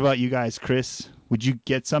 What about you guys, Chris? Would you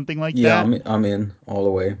get something like that? Yeah, I'm in all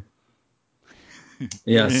the way.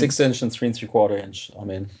 Yeah, 6-inch and 3 3/4 inch.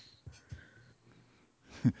 I'm in.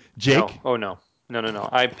 Jake? No. Oh no. No.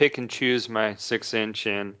 I pick and choose my 6-inch,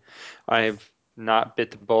 and I've not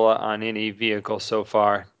bit the bullet on any vehicle so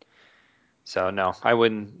far. So no, I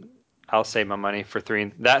wouldn't. I'll save my money for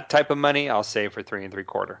that type of money. I'll save for 3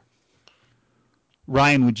 3/4.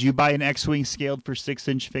 Ryan, would you buy an X-wing scaled for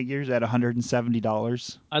 6-inch figures at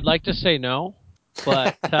 $170? I'd like to say no,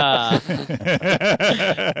 but I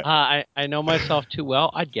know myself too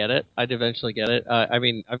well. I'd get it. I'd eventually get it. I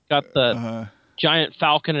mean, I've got the giant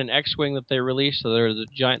Falcon and X-wing that they released, so they're the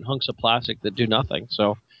giant hunks of plastic that do nothing.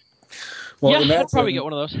 So, Well, yeah, I'll probably get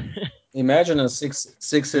one of those. Imagine a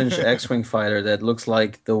 6-inch X-wing fighter that looks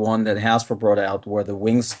like the one that Hasbro brought out, where the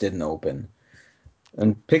wings didn't open.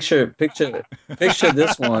 And picture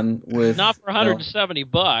this one with not for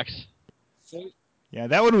 $170. Yeah,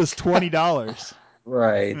 that one was $20.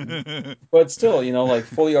 Right. But still, like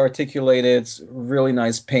fully articulated, really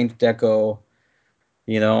nice paint deco,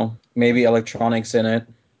 maybe electronics in it.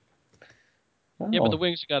 Yeah, but the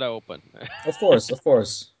wings got to open. Of course.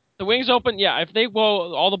 The wings open, yeah. If they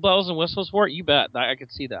blow all the bells and whistles for it, you bet. I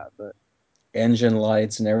could see that. But engine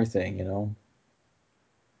lights and everything,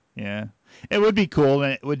 Yeah. It would be cool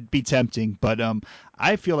and it would be tempting, but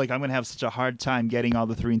I feel like I'm going to have such a hard time getting all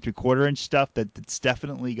the 3 3/4 inch stuff that it's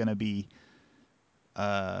definitely going to be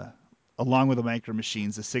along with the Micro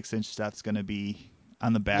Machines, the 6-inch stuff's going to be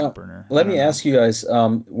on the back burner. Let me ask you guys,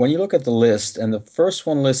 when you look at the list, and the first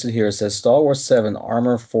one listed here says Star Wars 7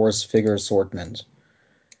 Armor Force figure assortment.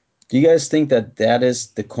 Do you guys think that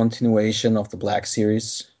is the continuation of the Black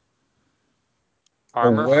Series?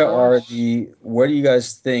 Armor Or Force? where do you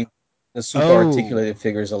guys think the super articulated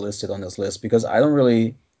figures are listed on this list? Because I don't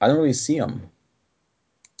really see them.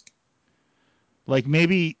 Like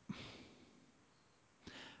maybe,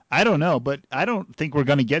 I don't know, but I don't think we're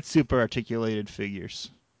going to get super articulated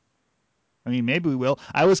figures. I mean, maybe we will.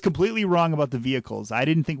 I was completely wrong about the vehicles. I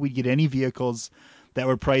didn't think we'd get any vehicles that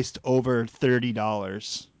were priced over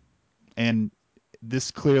 $30. And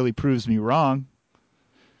this clearly proves me wrong.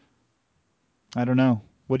 I don't know.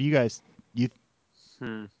 What do you guys...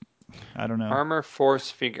 I don't know. Armor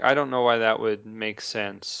Force figure. I don't know why that would make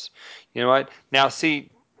sense. You know what? Now,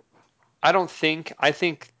 see, I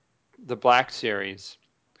think the Black Series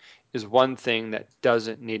is one thing that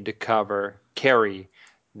doesn't need to carry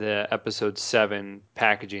the Episode 7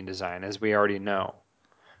 packaging design, as we already know.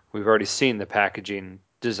 We've already seen the packaging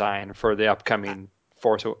design for the upcoming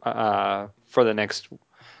Force, for the next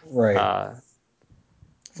wave, fall.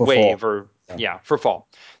 For fall.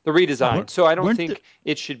 The redesign. So I don't think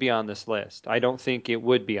it should be on this list. I don't think it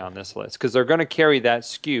would be on this list because they're going to carry that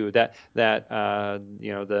SKU,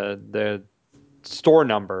 the store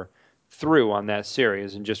number through on that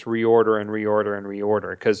series and just reorder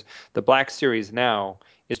because the Black Series now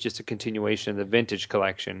is just a continuation of the vintage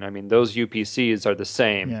collection. I mean, those UPCs are the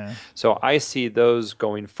same. Yeah. So I see those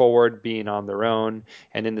going forward being on their own,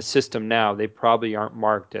 and in the system now they probably aren't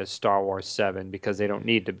marked as Star Wars 7 because they don't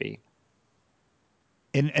need to be.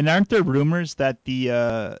 And aren't there rumors that the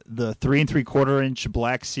 3 3/4 inch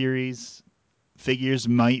Black Series figures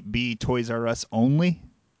might be Toys R Us only?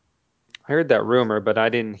 I heard that rumor, but I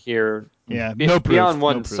didn't hear. Yeah, no proof. Beyond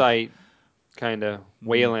one site, kind of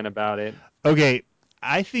wailing about it. Okay,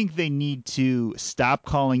 I think they need to stop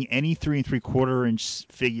calling any 3 3/4 inch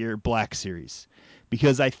figure Black Series,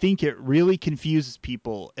 because I think it really confuses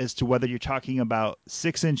people as to whether you're talking about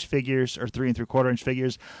 6-inch figures or 3 3/4 inch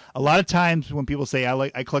figures. A lot of times when people say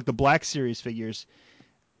I collect the Black Series figures,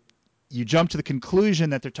 you jump to the conclusion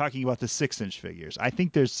that they're talking about the 6-inch figures. I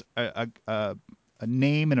think there's a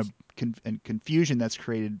name and confusion that's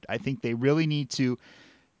created. I think they really need to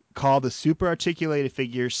call the super articulated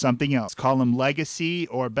figures something else. Call them Legacy,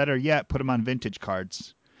 or better yet, put them on vintage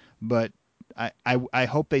cards. But I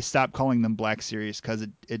hope they stop calling them Black Series because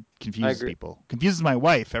it confuses people. Confuses my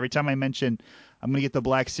wife. Every time I mention I'm going to get the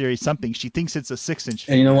Black Series something, she thinks it's a 6-inch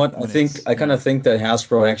figure. And you know what? I kind of think that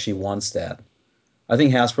Hasbro actually wants that. I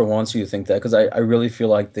think Hasbro wants you to think that because I really feel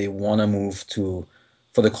like they want to move to,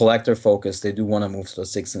 for the collector focus, they do want to move to the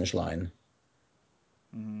 6-inch line.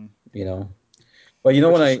 Mm-hmm. But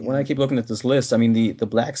when I keep looking at this list, I mean the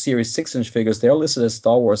Black Series 6-inch figures, they're listed as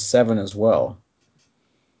Star Wars 7 as well.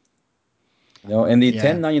 And the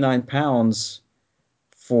 £10.99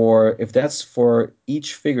 if that's for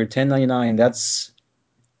each figure, £10.99, that's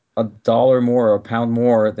 $1 more or £1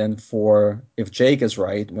 more than for, if Jake is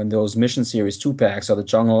right, when those Mission Series 2-packs are the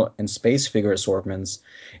jungle and space figure assortments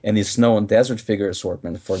and the snow and desert figure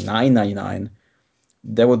assortment for $9.99,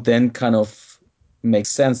 that would then kind of make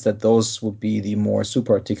sense that those would be the more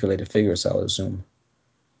super articulated figures, I would assume.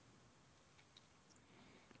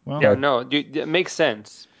 Well, yeah, no, it makes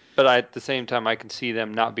sense. But at the same time, I can see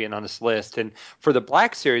them not being on this list. And for the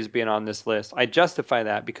Black Series being on this list, I justify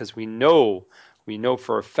that because we know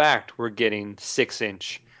for a fact we're getting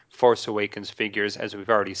 6-inch Force Awakens figures as we've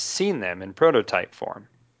already seen them in prototype form.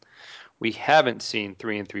 We haven't seen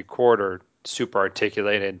 3 3/4 super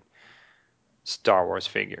articulated Star Wars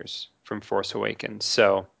figures from Force Awakens,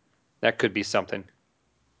 so that could be something.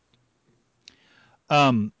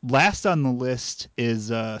 Last on the list is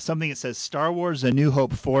something that says Star Wars A New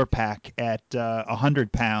Hope 4-pack at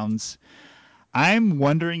 100 pounds. I'm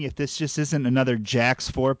wondering if this just isn't another Jax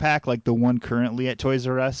 4-pack like the one currently at Toys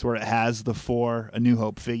R Us, where it has the 4 A New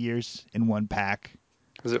Hope figures in one pack.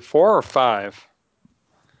 Is it 4 or 5? I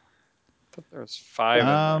thought there was 5 in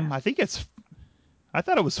there. I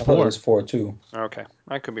thought it was 4. I thought it was 4 too. Okay,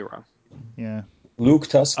 I could be wrong. Yeah. Luke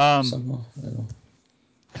Tusk. Somehow. I don't know.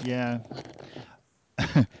 Yeah.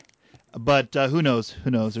 But who knows? Who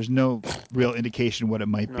knows? There's no real indication what it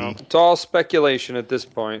might be. It's all speculation at this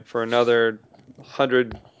point for another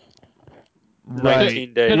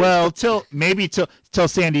 119 days. Well, till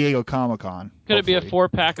San Diego Comic-Con. Could it be a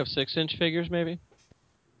 4-pack of 6-inch figures, maybe?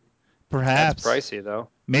 Perhaps. That's pricey, though.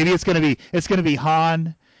 Maybe it's gonna be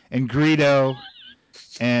Han and Greedo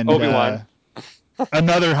and Obi-Wan.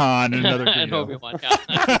 Another Han and another Greedo. And Obi-Wan.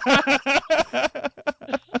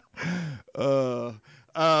 Yeah.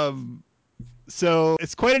 So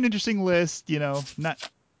it's quite an interesting list,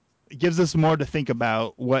 It gives us more to think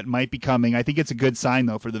about what might be coming. I think it's a good sign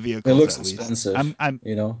though for the vehicles. It looks at least. expensive.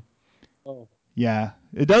 Oh. Yeah,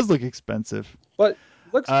 it does look expensive. But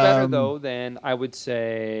looks better though than I would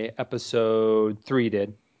say Episode 3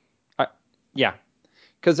 did. Yeah,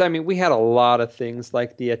 because we had a lot of things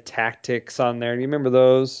like the Tactics on there. Do you remember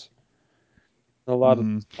those? A lot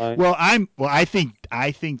of. Well, I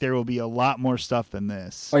think there will be a lot more stuff than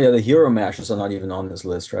this. Oh yeah, the Hero Mashers are not even on this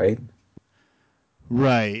list, right?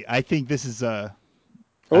 Right. I think this is I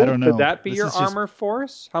don't know. Could that be your Armor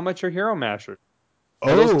Force? How much are Hero Mashers?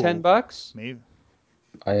 Are those those $10? Maybe.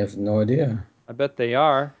 I have no idea. I bet they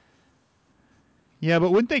are. Yeah,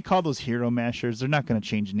 but wouldn't they call those Hero Mashers? They're not going to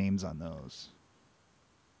change names on those.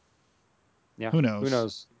 Yeah. Who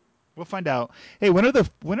knows? We'll find out. Hey, when are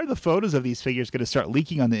the photos of these figures going to start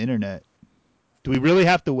leaking on the internet? Do we really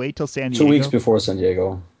have to wait till San Diego? 2 weeks before San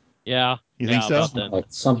Diego. Yeah. You think so?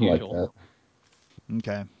 Something like that.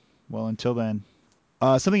 Okay. Well, until then.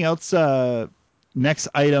 Something else. Next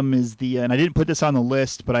item is and I didn't put this on the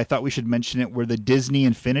list, but I thought we should mention it, were the Disney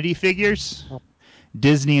Infinity figures.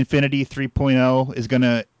 Disney Infinity 3.0 is going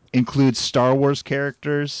to include Star Wars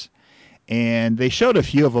characters. And they showed a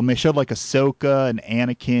few of them. They showed like Ahsoka and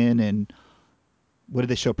Anakin and what did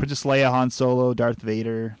they show? Princess Leia, Han Solo, Darth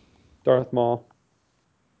Vader. Darth Maul.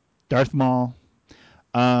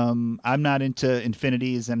 I'm not into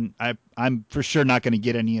Infinities, and I'm for sure not going to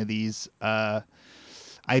get any of these.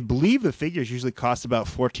 I believe the figures usually cost about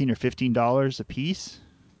 $14 or $15 a piece.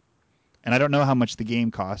 And I don't know how much the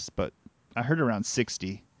game costs, but I heard around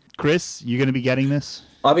 $60. Chris, you going to be getting this?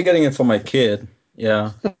 I'll be getting it for my kid.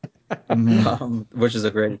 Yeah. Which is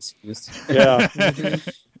a great excuse. Yeah.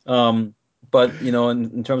 But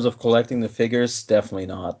in terms of collecting the figures, definitely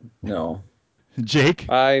not. No. Jake?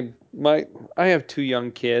 I have 2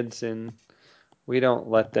 young kids, and we don't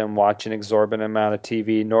let them watch an exorbitant amount of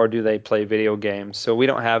TV, nor do they play video games. So we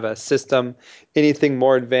don't have a system anything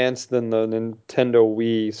more advanced than the Nintendo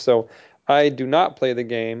Wii. So I do not play the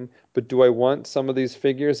game, but do I want some of these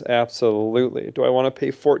figures? Absolutely. Do I want to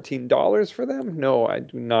pay $14 for them? No, I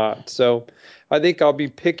do not. So I think I'll be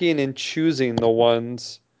picking and choosing the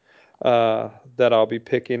ones that I'll be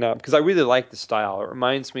picking up because I really like the style. It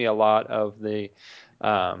reminds me a lot of the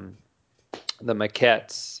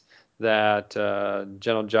maquettes that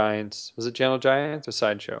Gentle Giants, was it Gentle Giants or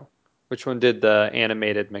Sideshow? Which one did the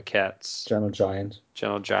animated maquettes? Gentle Giant.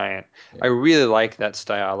 Gentle Giant. Yeah. I really like that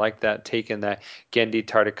style. I like that, taking that Genndy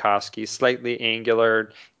Tartakovsky slightly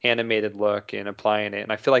angular animated look and applying it.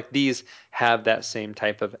 And I feel like these have that same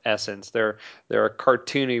type of essence. They're a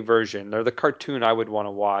cartoony version. They're the cartoon I would want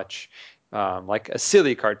to watch, like a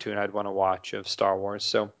silly cartoon I'd want to watch of Star Wars.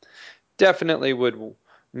 So definitely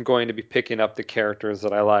I'm going to be picking up the characters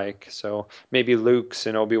that I like. So maybe Luke's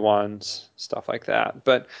and Obi-Wan's, stuff like that.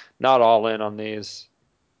 But not all in on these.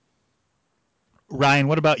 Ryan,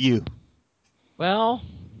 what about you? Well,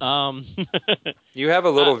 you have a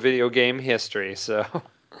little video game history, so.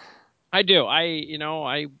 I do.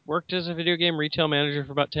 I worked as a video game retail manager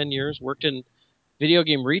for about 10 years, worked in video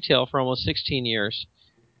game retail for almost 16 years.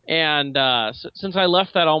 And since I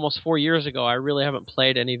left that almost 4 years ago, I really haven't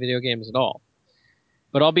played any video games at all.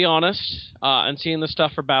 But I'll be honest, and seeing the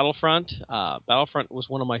stuff for Battlefront, Battlefront was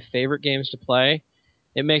one of my favorite games to play.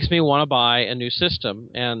 It makes me want to buy a new system.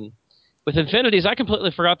 And with Infinities, I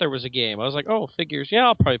completely forgot there was a game. I was like, oh, figures, yeah,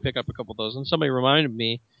 I'll probably pick up a couple of those. And somebody reminded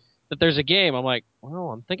me that there's a game. I'm like, well,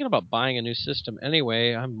 I'm thinking about buying a new system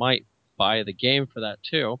anyway. I might buy the game for that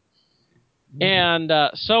too. And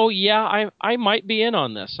so yeah, I might be in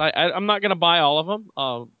on this. I'm not going to buy all of them.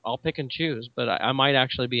 I'll pick and choose, but I might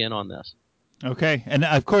actually be in on this. Okay, and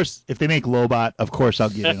of course, if they make Lobot, of course I'll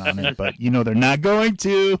get in on it. But they're not going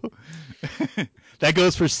to. That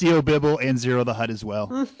goes for CO Bibble and Zero the Hutt as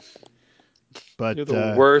well. But you're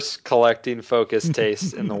the worst collecting focus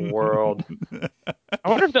taste in the world. I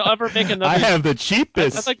wonder if they'll ever make another. I have the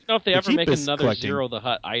cheapest. I'd like to know if they ever make another collecting. Zero the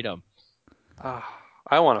Hutt item.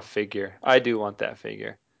 I want a figure. I do want that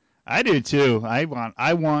figure. I do too. I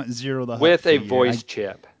want Zero the Hutt with figure. A voice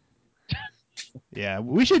chip. Yeah,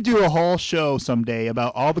 we should do a whole show someday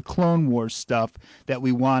about all the Clone Wars stuff that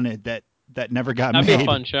we wanted that never got made. That'd be a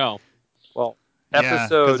fun show. Well,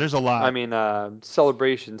 because there's a lot. I mean,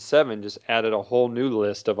 Celebration 7 just added a whole new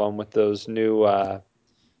list of them with those new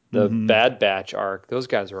the Bad Batch arc. Those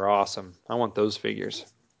guys are awesome. I want those figures.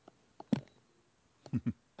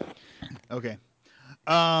 Okay.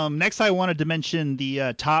 Next, I wanted to mention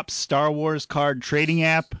the top Star Wars card trading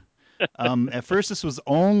app. At first, this was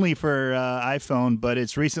only for iPhone, but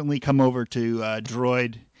it's recently come over to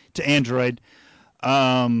Android.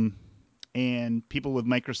 And people with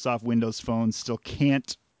Microsoft Windows phones still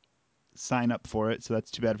can't sign up for it, so that's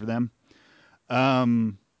too bad for them.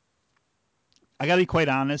 I got to be quite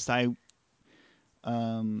honest. I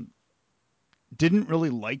didn't really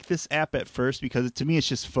like this app at first because to me it's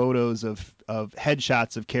just photos of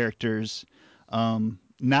headshots of characters.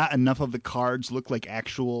 Not enough of the cards look like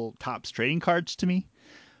actual Topps trading cards to me.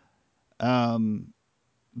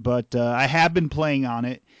 But I have been playing on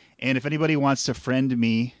it, and if anybody wants to friend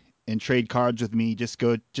me and trade cards with me, just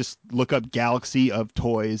look up Galaxy of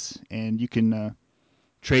Toys, and you can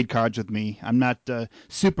trade cards with me. I'm not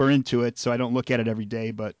super into it, so I don't look at it every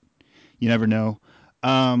day, but you never know.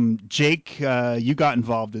 Jake, you got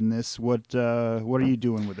involved in this. What are you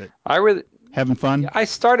doing with it? Having fun? I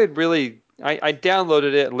started really. I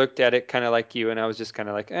downloaded it, looked at it kind of like you, and I was just kind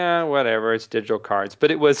of like, whatever, it's digital cards. But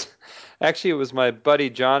it was my buddy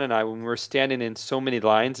John and I, when we were standing in so many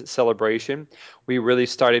lines at Celebration, we really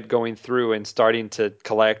started going through and starting to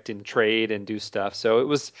collect and trade and do stuff. So it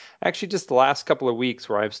was actually just the last couple of weeks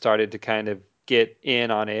where I've started to kind of get in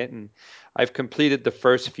on it, and I've completed the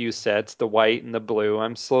first few sets, the white and the blue.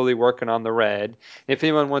 I'm slowly working on the red. If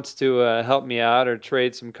anyone wants to help me out or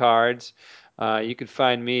trade some cards, you can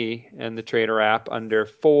find me in the Trader app under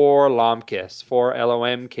 4Lomkus,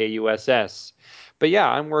 4LOMKUSS. But yeah,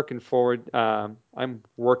 I'm working forward. I'm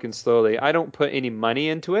working slowly. I don't put any money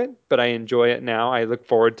into it, but I enjoy it now. I look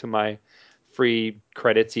forward to my free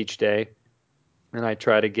credits each day, and I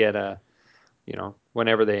try to get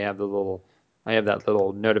whenever they have I have that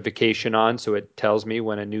little notification on, so it tells me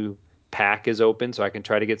when a new pack is open, so I can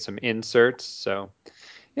try to get some inserts. So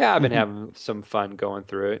yeah, I've been having some fun going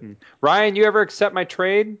through it. And Ryan, you ever accept my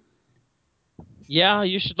trade? Yeah,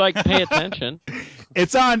 you should pay attention.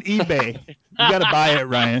 It's on eBay. You got to buy it,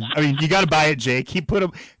 Ryan. I mean, you got to buy it, Jake.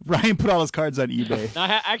 Ryan put all his cards on eBay. No,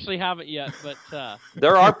 I actually haven't yet, but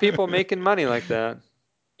there are people making money like that.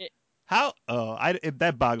 How? Oh,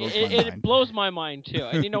 that boggles my mind. It blows my mind too.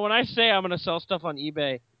 And when I say I'm going to sell stuff on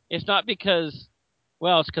eBay, it's not because,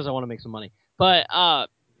 it's because I want to make some money. But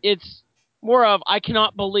it's more of I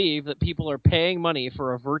cannot believe that people are paying money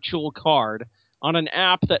for a virtual card on an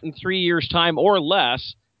app that in 3 years' time or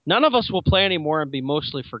less, none of us will play anymore and be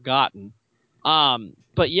mostly forgotten.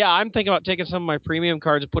 But yeah, I'm thinking about taking some of my premium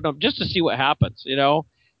cards and putting them up just to see what happens.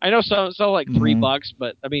 I know some sell like $3,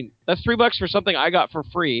 but I mean that's $3 for something I got for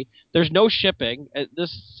free. There's no shipping.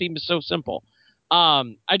 This seems so simple.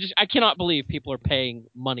 I cannot believe people are paying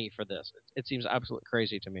money for this. It seems absolutely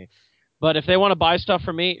crazy to me. But if they want to buy stuff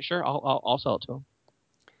from me, sure, I'll sell it to them.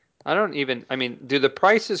 I mean, do the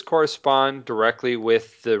prices correspond directly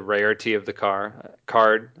with the rarity of the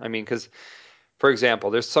card? I mean, because, for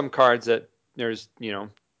example, there's some cards that there's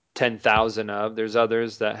 10,000 of. There's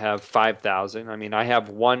others that have 5,000. I mean, I have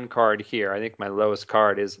one card here. I think my lowest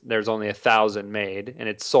card is there's only 1,000 made, and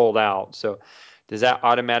it's sold out. So does that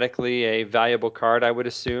automatically a valuable card, I would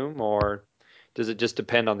assume, or does it just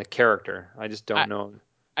depend on the character? I just don't know.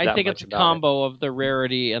 I think it's a combo of the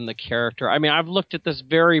rarity and the character. I mean, I've looked at this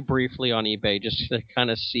very briefly on eBay just to kind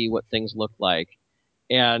of see what things look like.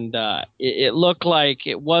 And it looked like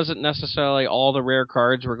it wasn't necessarily all the rare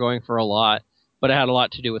cards were going for a lot, but it had a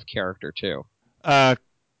lot to do with character too.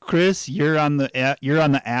 Chris, you're on the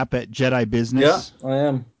app at Jedi Business. Yeah, I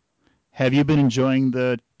am. Have you been enjoying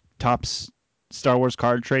the Topps Star Wars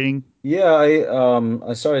card trading? Yeah,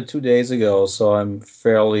 I started 2 days ago, so I'm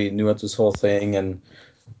fairly new at this whole thing, and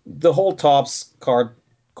the whole Topps card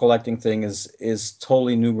collecting thing is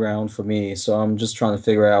totally new ground for me. So I'm just trying to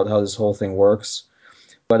figure out how this whole thing works.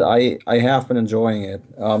 But I have been enjoying it.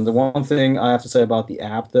 The one thing I have to say about the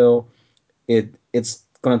app, though, it's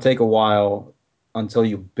going to take a while until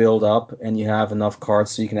you build up and you have enough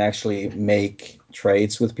cards so you can actually make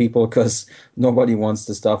trades with people, because nobody wants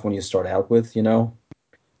the stuff when you start out with, you know?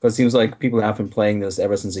 Because it seems like people have been playing this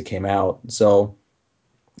ever since it came out. So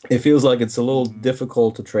it feels like it's a little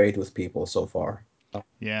difficult to trade with people so far.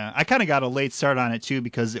 Yeah, I kind of got a late start on it too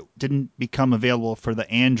because it didn't become available for the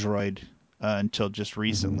Android until just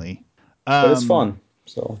recently. But it's fun.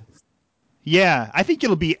 So yeah, I think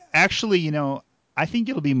it'll be actually, I think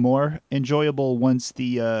it'll be more enjoyable once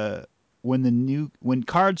when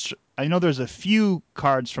cards. I know there's a few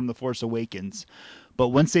cards from The Force Awakens, but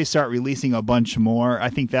once they start releasing a bunch more, I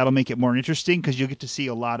think that'll make it more interesting because you'll get to see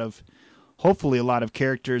hopefully a lot of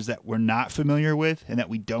characters that we're not familiar with and that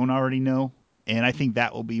we don't already know. And I think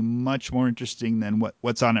that will be much more interesting than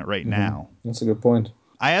what's on it right now. That's a good point.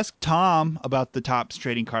 I asked Tom about the Topps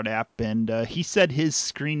trading card app, and he said his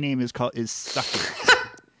screen name is Suckers.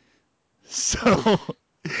 So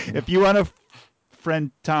if you want to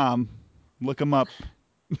friend Tom, look him up.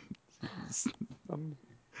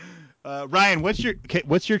 Ryan, what's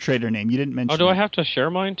your trader name? You didn't mention. Oh, do I have to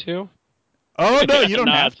share mine too? Oh no, you don't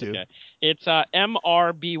No, have it's to. Okay. It's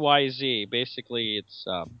MRBYZ. Basically, it's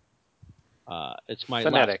my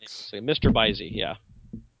Phonetics. last name, Mr. Byzy. Yeah.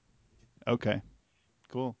 Okay,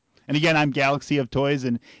 cool. And again, I'm Galaxy of Toys,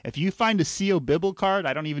 and if you find a CO Bibble card,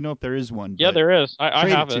 I don't even know if there is one. Yeah, there is. I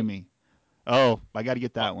trade have it to me. Oh, I got to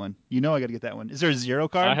get that one. I got to get that one. Is there a Zero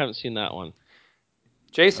card? I haven't seen that one.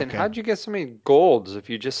 Jason, Okay. how'd you get so many golds if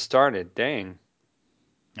you just started? Dang.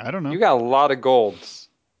 I don't know. You got a lot of golds.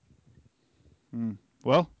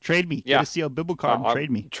 Well, trade me. Yeah. Get a CO Bibble card and trade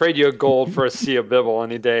me. Trade you a gold for a sea of Bibble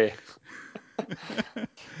any day.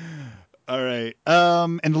 All right.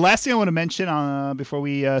 And the last thing I want to mention before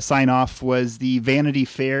we sign off was the Vanity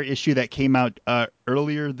Fair issue that came out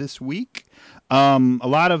earlier this week. A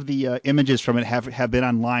lot of the images from it have been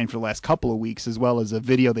online for the last couple of weeks, as well as a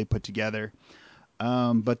video they put together.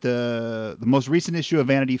 But the most recent issue of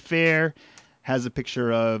Vanity Fair has a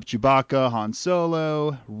picture of Chewbacca, Han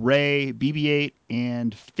Solo, Rey, BB-8,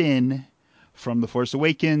 and Finn from The Force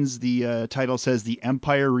Awakens. The title says The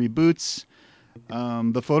Empire Reboots.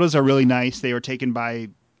 The photos are really nice. They were taken by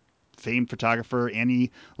famed photographer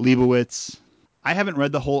Annie Leibovitz. I haven't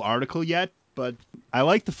read the whole article yet, but I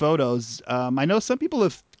like the photos. I know some people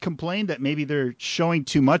have complained that maybe they're showing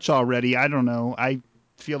too much already. I don't know. I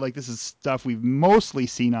feel like this is stuff we've mostly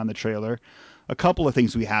seen on the trailer. A couple of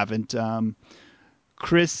things we haven't.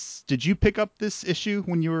 Chris, did you pick up this issue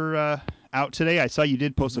when you were out today? I saw you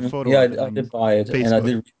did post a photo of it I on did buy it, Facebook. and I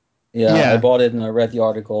did. Yeah, I bought it and I read the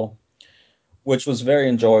article, which was very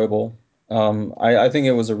enjoyable. I think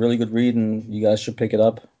it was a really good read, and you guys should pick it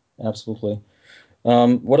up. Absolutely.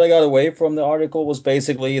 What I got away from the article was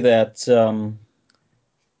basically that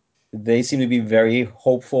they seem to be very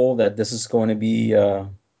hopeful that this is going to be a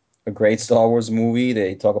great Star Wars movie.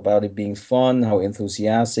 They talk about it being fun, how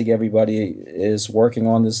enthusiastic everybody is working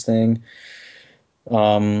on this thing.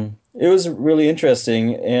 It was really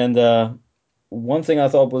interesting, and one thing I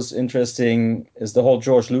thought was interesting is the whole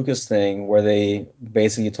George Lucas thing, where they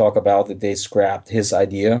basically talk about that they scrapped his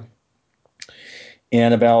idea.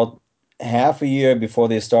 And about half a year before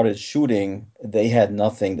they started shooting, they had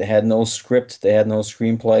nothing. They had no script, they had no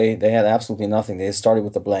screenplay, they had absolutely nothing. They started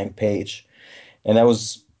with a blank page. And that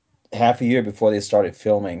was half a year before they started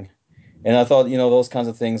filming. And I thought, those kinds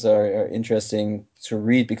of things are interesting to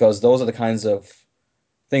read, because those are the kinds of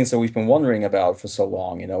things that we've been wondering about for so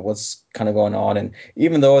long, what's kind of going on. And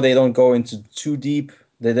even though they don't go into too deep,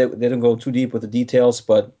 they don't go too deep with the details,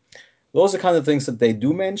 but those are kind of things that they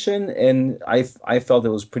do mention, and I felt it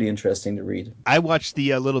was pretty interesting to read. I watched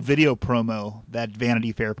the little video promo that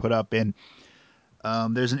Vanity Fair put up, and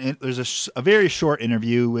there's a very short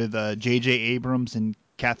interview with J.J. Abrams and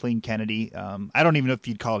Kathleen Kennedy. I don't even know if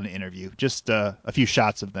you'd call it an interview, just a few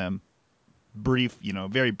shots of them, brief,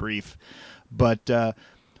 very brief. But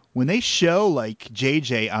when they show like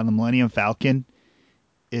J.J. on the Millennium Falcon,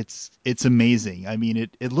 it's amazing. I mean,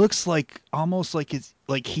 it looks like almost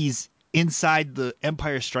like he's inside the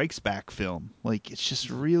Empire Strikes Back film. Like, it's just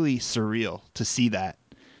really surreal to see that.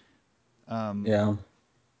 Yeah.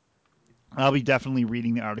 I'll be definitely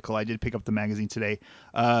reading the article. I did pick up the magazine today.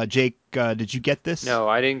 Jake, did you get this? No,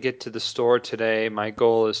 I didn't get to the store today. My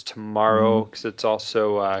goal is tomorrow because it's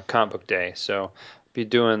also comic book day. So I'll be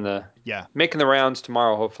doing making the rounds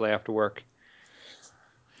tomorrow, hopefully after work.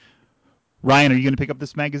 Ryan, are you going to pick up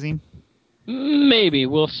this magazine? Maybe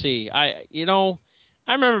we'll see.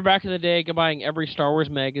 I remember back in the day buying every Star Wars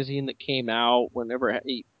magazine that came out,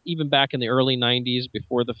 even back in the early 90s,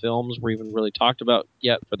 before the films were even really talked about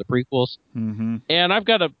yet for the prequels. Mm-hmm. And I've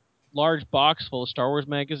got a large box full of Star Wars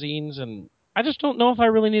magazines, and I just don't know if I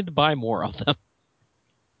really need to buy more of them.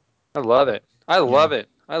 I love it. I love it.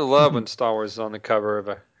 I love when Star Wars is on the cover of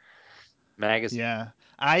a magazine. Yeah,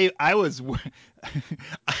 I was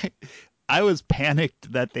I was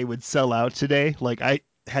panicked that they would sell out today. Like I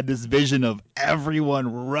had this vision of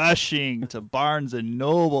everyone rushing to Barnes and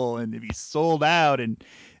Noble and to be sold out,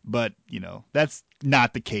 but that's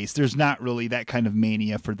not the case. There's not really that kind of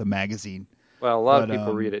mania for the magazine. Well, a lot of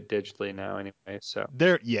people read it digitally now anyway, so.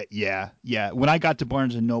 Yeah. When I got to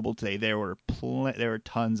Barnes and Noble today, there were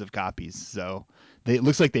tons of copies. So it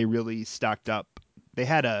looks like they really stocked up. They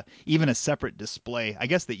had even a separate display. I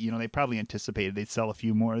guess that they probably anticipated they'd sell a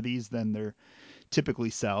few more of these than they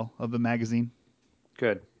typically sell of the magazine.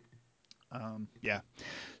 Good. Yeah.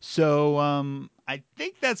 So I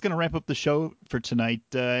think that's going to wrap up the show for tonight.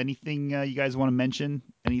 Anything you guys want to mention?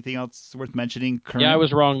 Anything else worth mentioning? Current? Yeah, I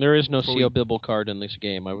was wrong. There is no CO Bibble card in this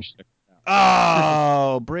game. I was.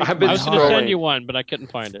 Oh, break I my was going to send you one, but I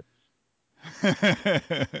couldn't find it.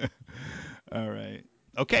 All right.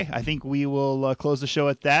 Okay, I think we will close the show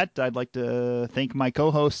at that. I'd like to thank my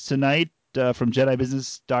co-hosts tonight from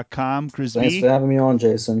JediBusiness.com, Chris Thanks V. for having me on,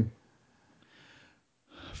 Jason.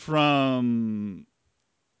 From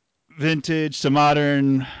vintage to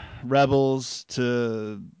modern, Rebels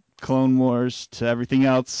to Clone Wars to everything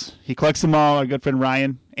else. He collects them all, our good friend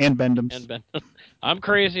Ryan and Bendham's. I'm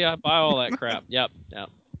crazy. I buy all that crap. Yep.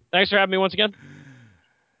 Thanks for having me once again.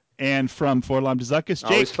 And from Fort Lam to Zuckus,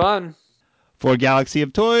 Jake. Always fun. For Galaxy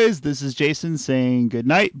of Toys, this is Jason saying good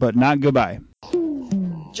night, but not goodbye.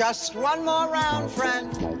 Just one more round,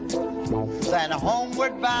 friend, then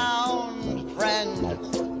homeward bound,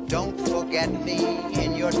 friend. Don't forget me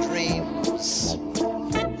in your dreams.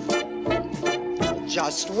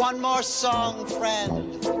 Just one more song,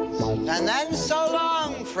 friend, and then so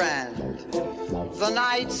long, friend. The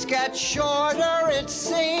nights get shorter, it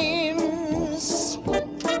seems.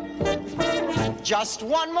 Just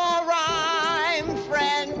one more rhyme,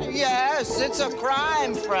 friend. Yes, it's a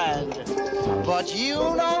crime, friend. But you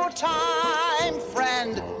know time,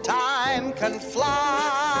 friend. Time can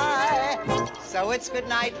fly. So it's good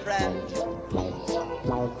night, friend.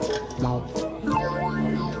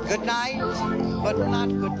 Good night, but not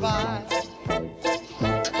goodbye.